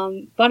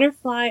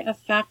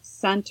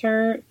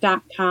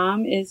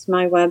 ButterflyEffectsCenter.com is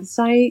my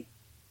website.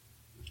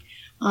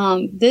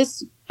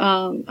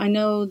 I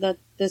know that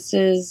this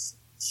is,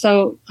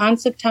 so on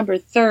September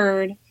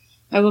 3rd,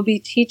 I will be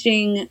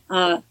teaching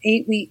a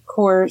 8-week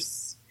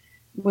course,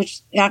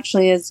 which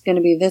actually is going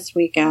to be this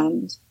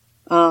weekend,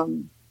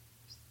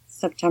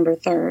 September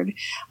 3rd.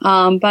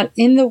 But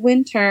in the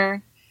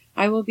winter,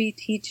 I will be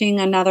teaching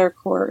another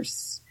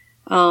course.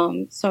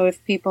 So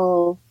if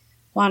people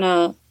want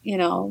to,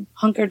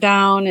 hunker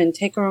down and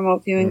take a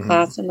remote viewing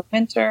class in the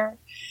winter,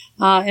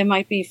 it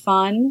might be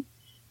fun.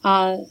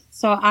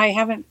 So I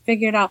haven't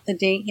figured out the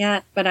date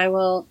yet, but I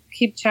will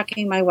keep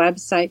checking my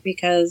website,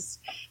 because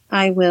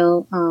I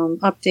will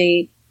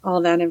update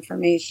all that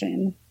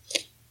information.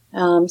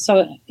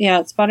 So yeah,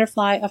 it's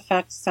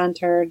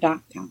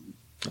ButterflyEffectsCenter.com.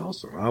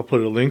 Awesome. I'll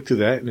put a link to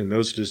that in the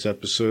notes of this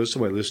episode so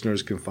my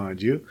listeners can find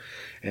you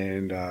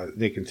and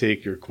they can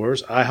take your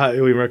course. I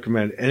highly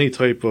recommend any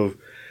type of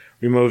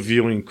remote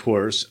viewing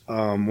course.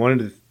 One of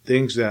the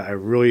things that I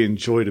really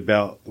enjoyed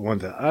about the one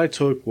that I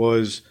took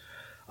was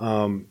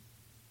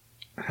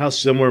how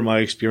similar my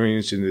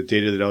experience in the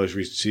data that I was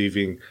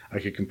receiving. I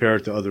could compare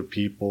it to other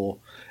people,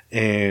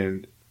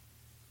 and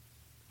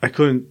I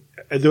couldn't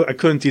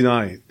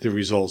deny the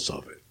results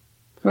of it.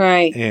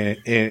 Right.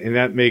 And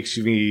that makes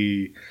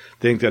me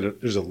think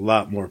that there's a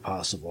lot more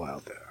possible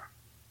out there.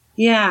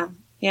 Yeah.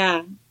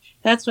 Yeah.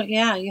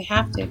 You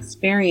have to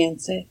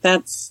experience it.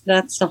 That's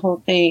the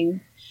whole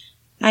thing.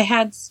 I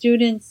had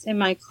students in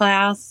my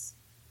class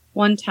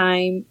one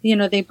time,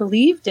 they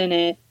believed in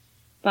it,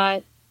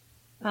 but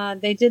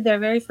they did their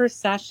very first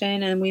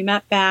session, and we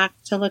met back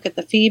to look at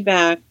the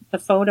feedback, the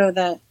photo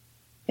that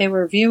they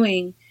were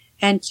viewing,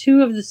 and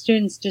 2 of the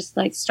students just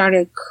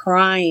started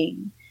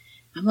crying.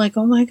 I'm like,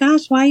 oh my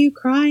gosh, why are you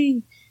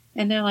crying?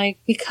 And they're like,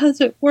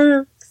 because it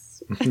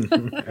works.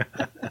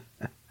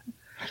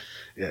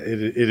 Yeah,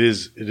 it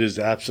is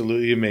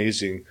absolutely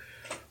amazing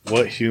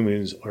what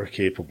humans are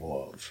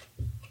capable of.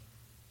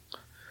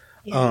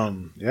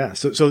 Yeah.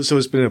 So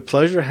it's been a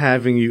pleasure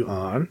having you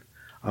on.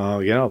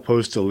 I'll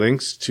post the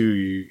links to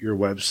your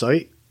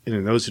website in the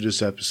notes of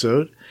this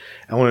episode.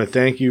 I want to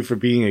thank you for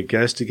being a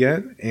guest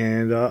again,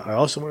 and I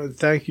also want to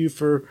thank you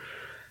for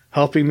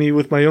helping me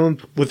with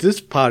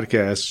this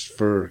podcast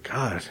for,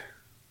 God,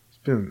 it's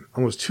been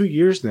almost 2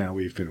 years now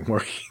we've been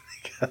working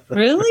together.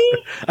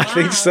 Really? I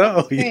think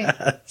so, great.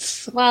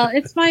 Yes. Well,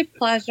 it's my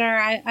pleasure.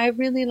 I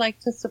really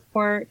like to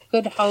support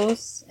good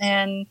hosts,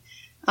 and,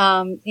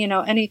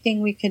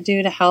 anything we could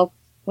do to help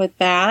with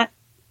that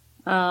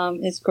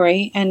is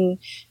great. And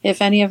if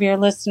any of your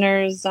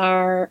listeners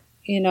are,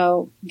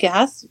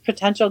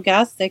 potential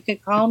guests, they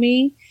could call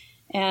me,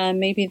 and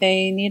maybe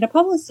they need a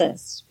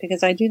publicist,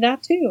 because I do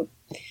that too.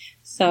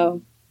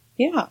 So,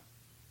 yeah.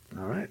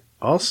 All right.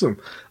 Awesome.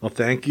 Well,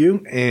 thank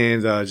you.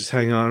 And just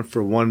hang on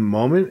for one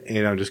moment,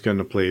 and I'm just going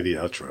to play the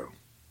outro.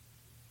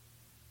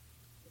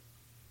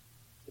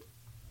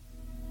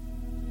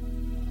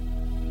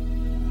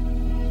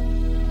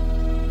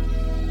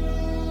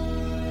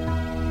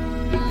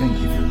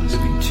 Thank you for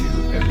listening to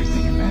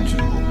Everything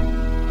Imaginable.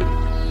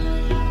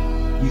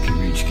 You can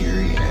reach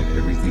Gary at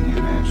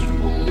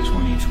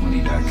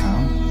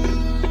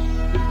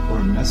everythingimaginable2020.com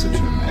or message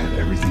him at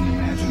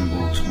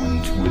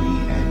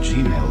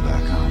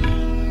everythingimaginable2020@gmail.com.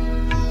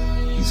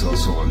 He's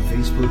also on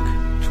Facebook,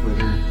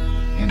 Twitter,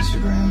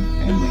 Instagram,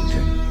 and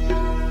LinkedIn.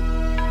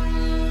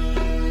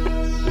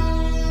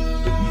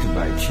 You can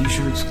buy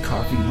t-shirts,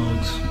 coffee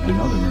mugs, and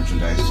other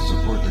merchandise to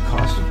support the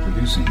cost of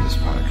producing this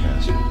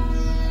podcast.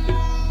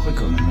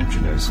 Click on the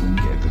merchandise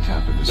link at the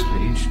top of this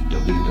page,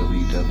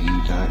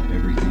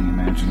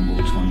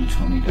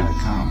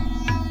 www.everythingimaginable2020.com.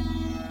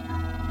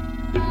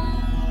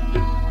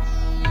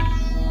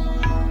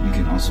 You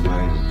can also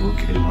buy the book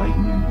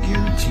Enlightenment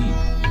Guaranteed.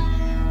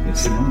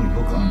 It's the only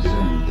book on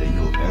Zen that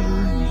you'll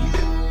ever need.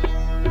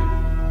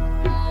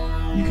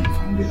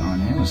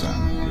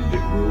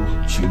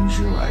 change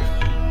your life.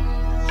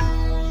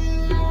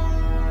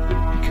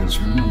 Because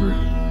remember,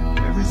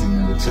 everything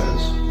that it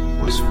says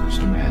was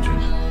first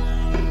imagined.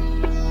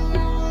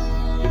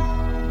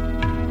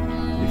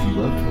 If you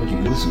loved what you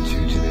listened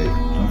to today,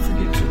 don't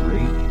forget to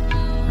rate,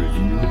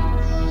 review,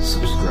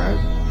 subscribe,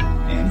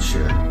 and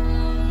share.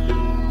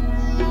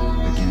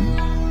 Again,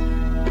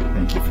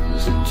 thank you for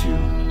listening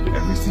to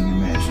Everything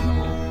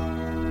Imaginable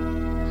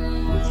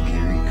with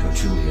Gary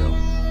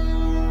Cochilio.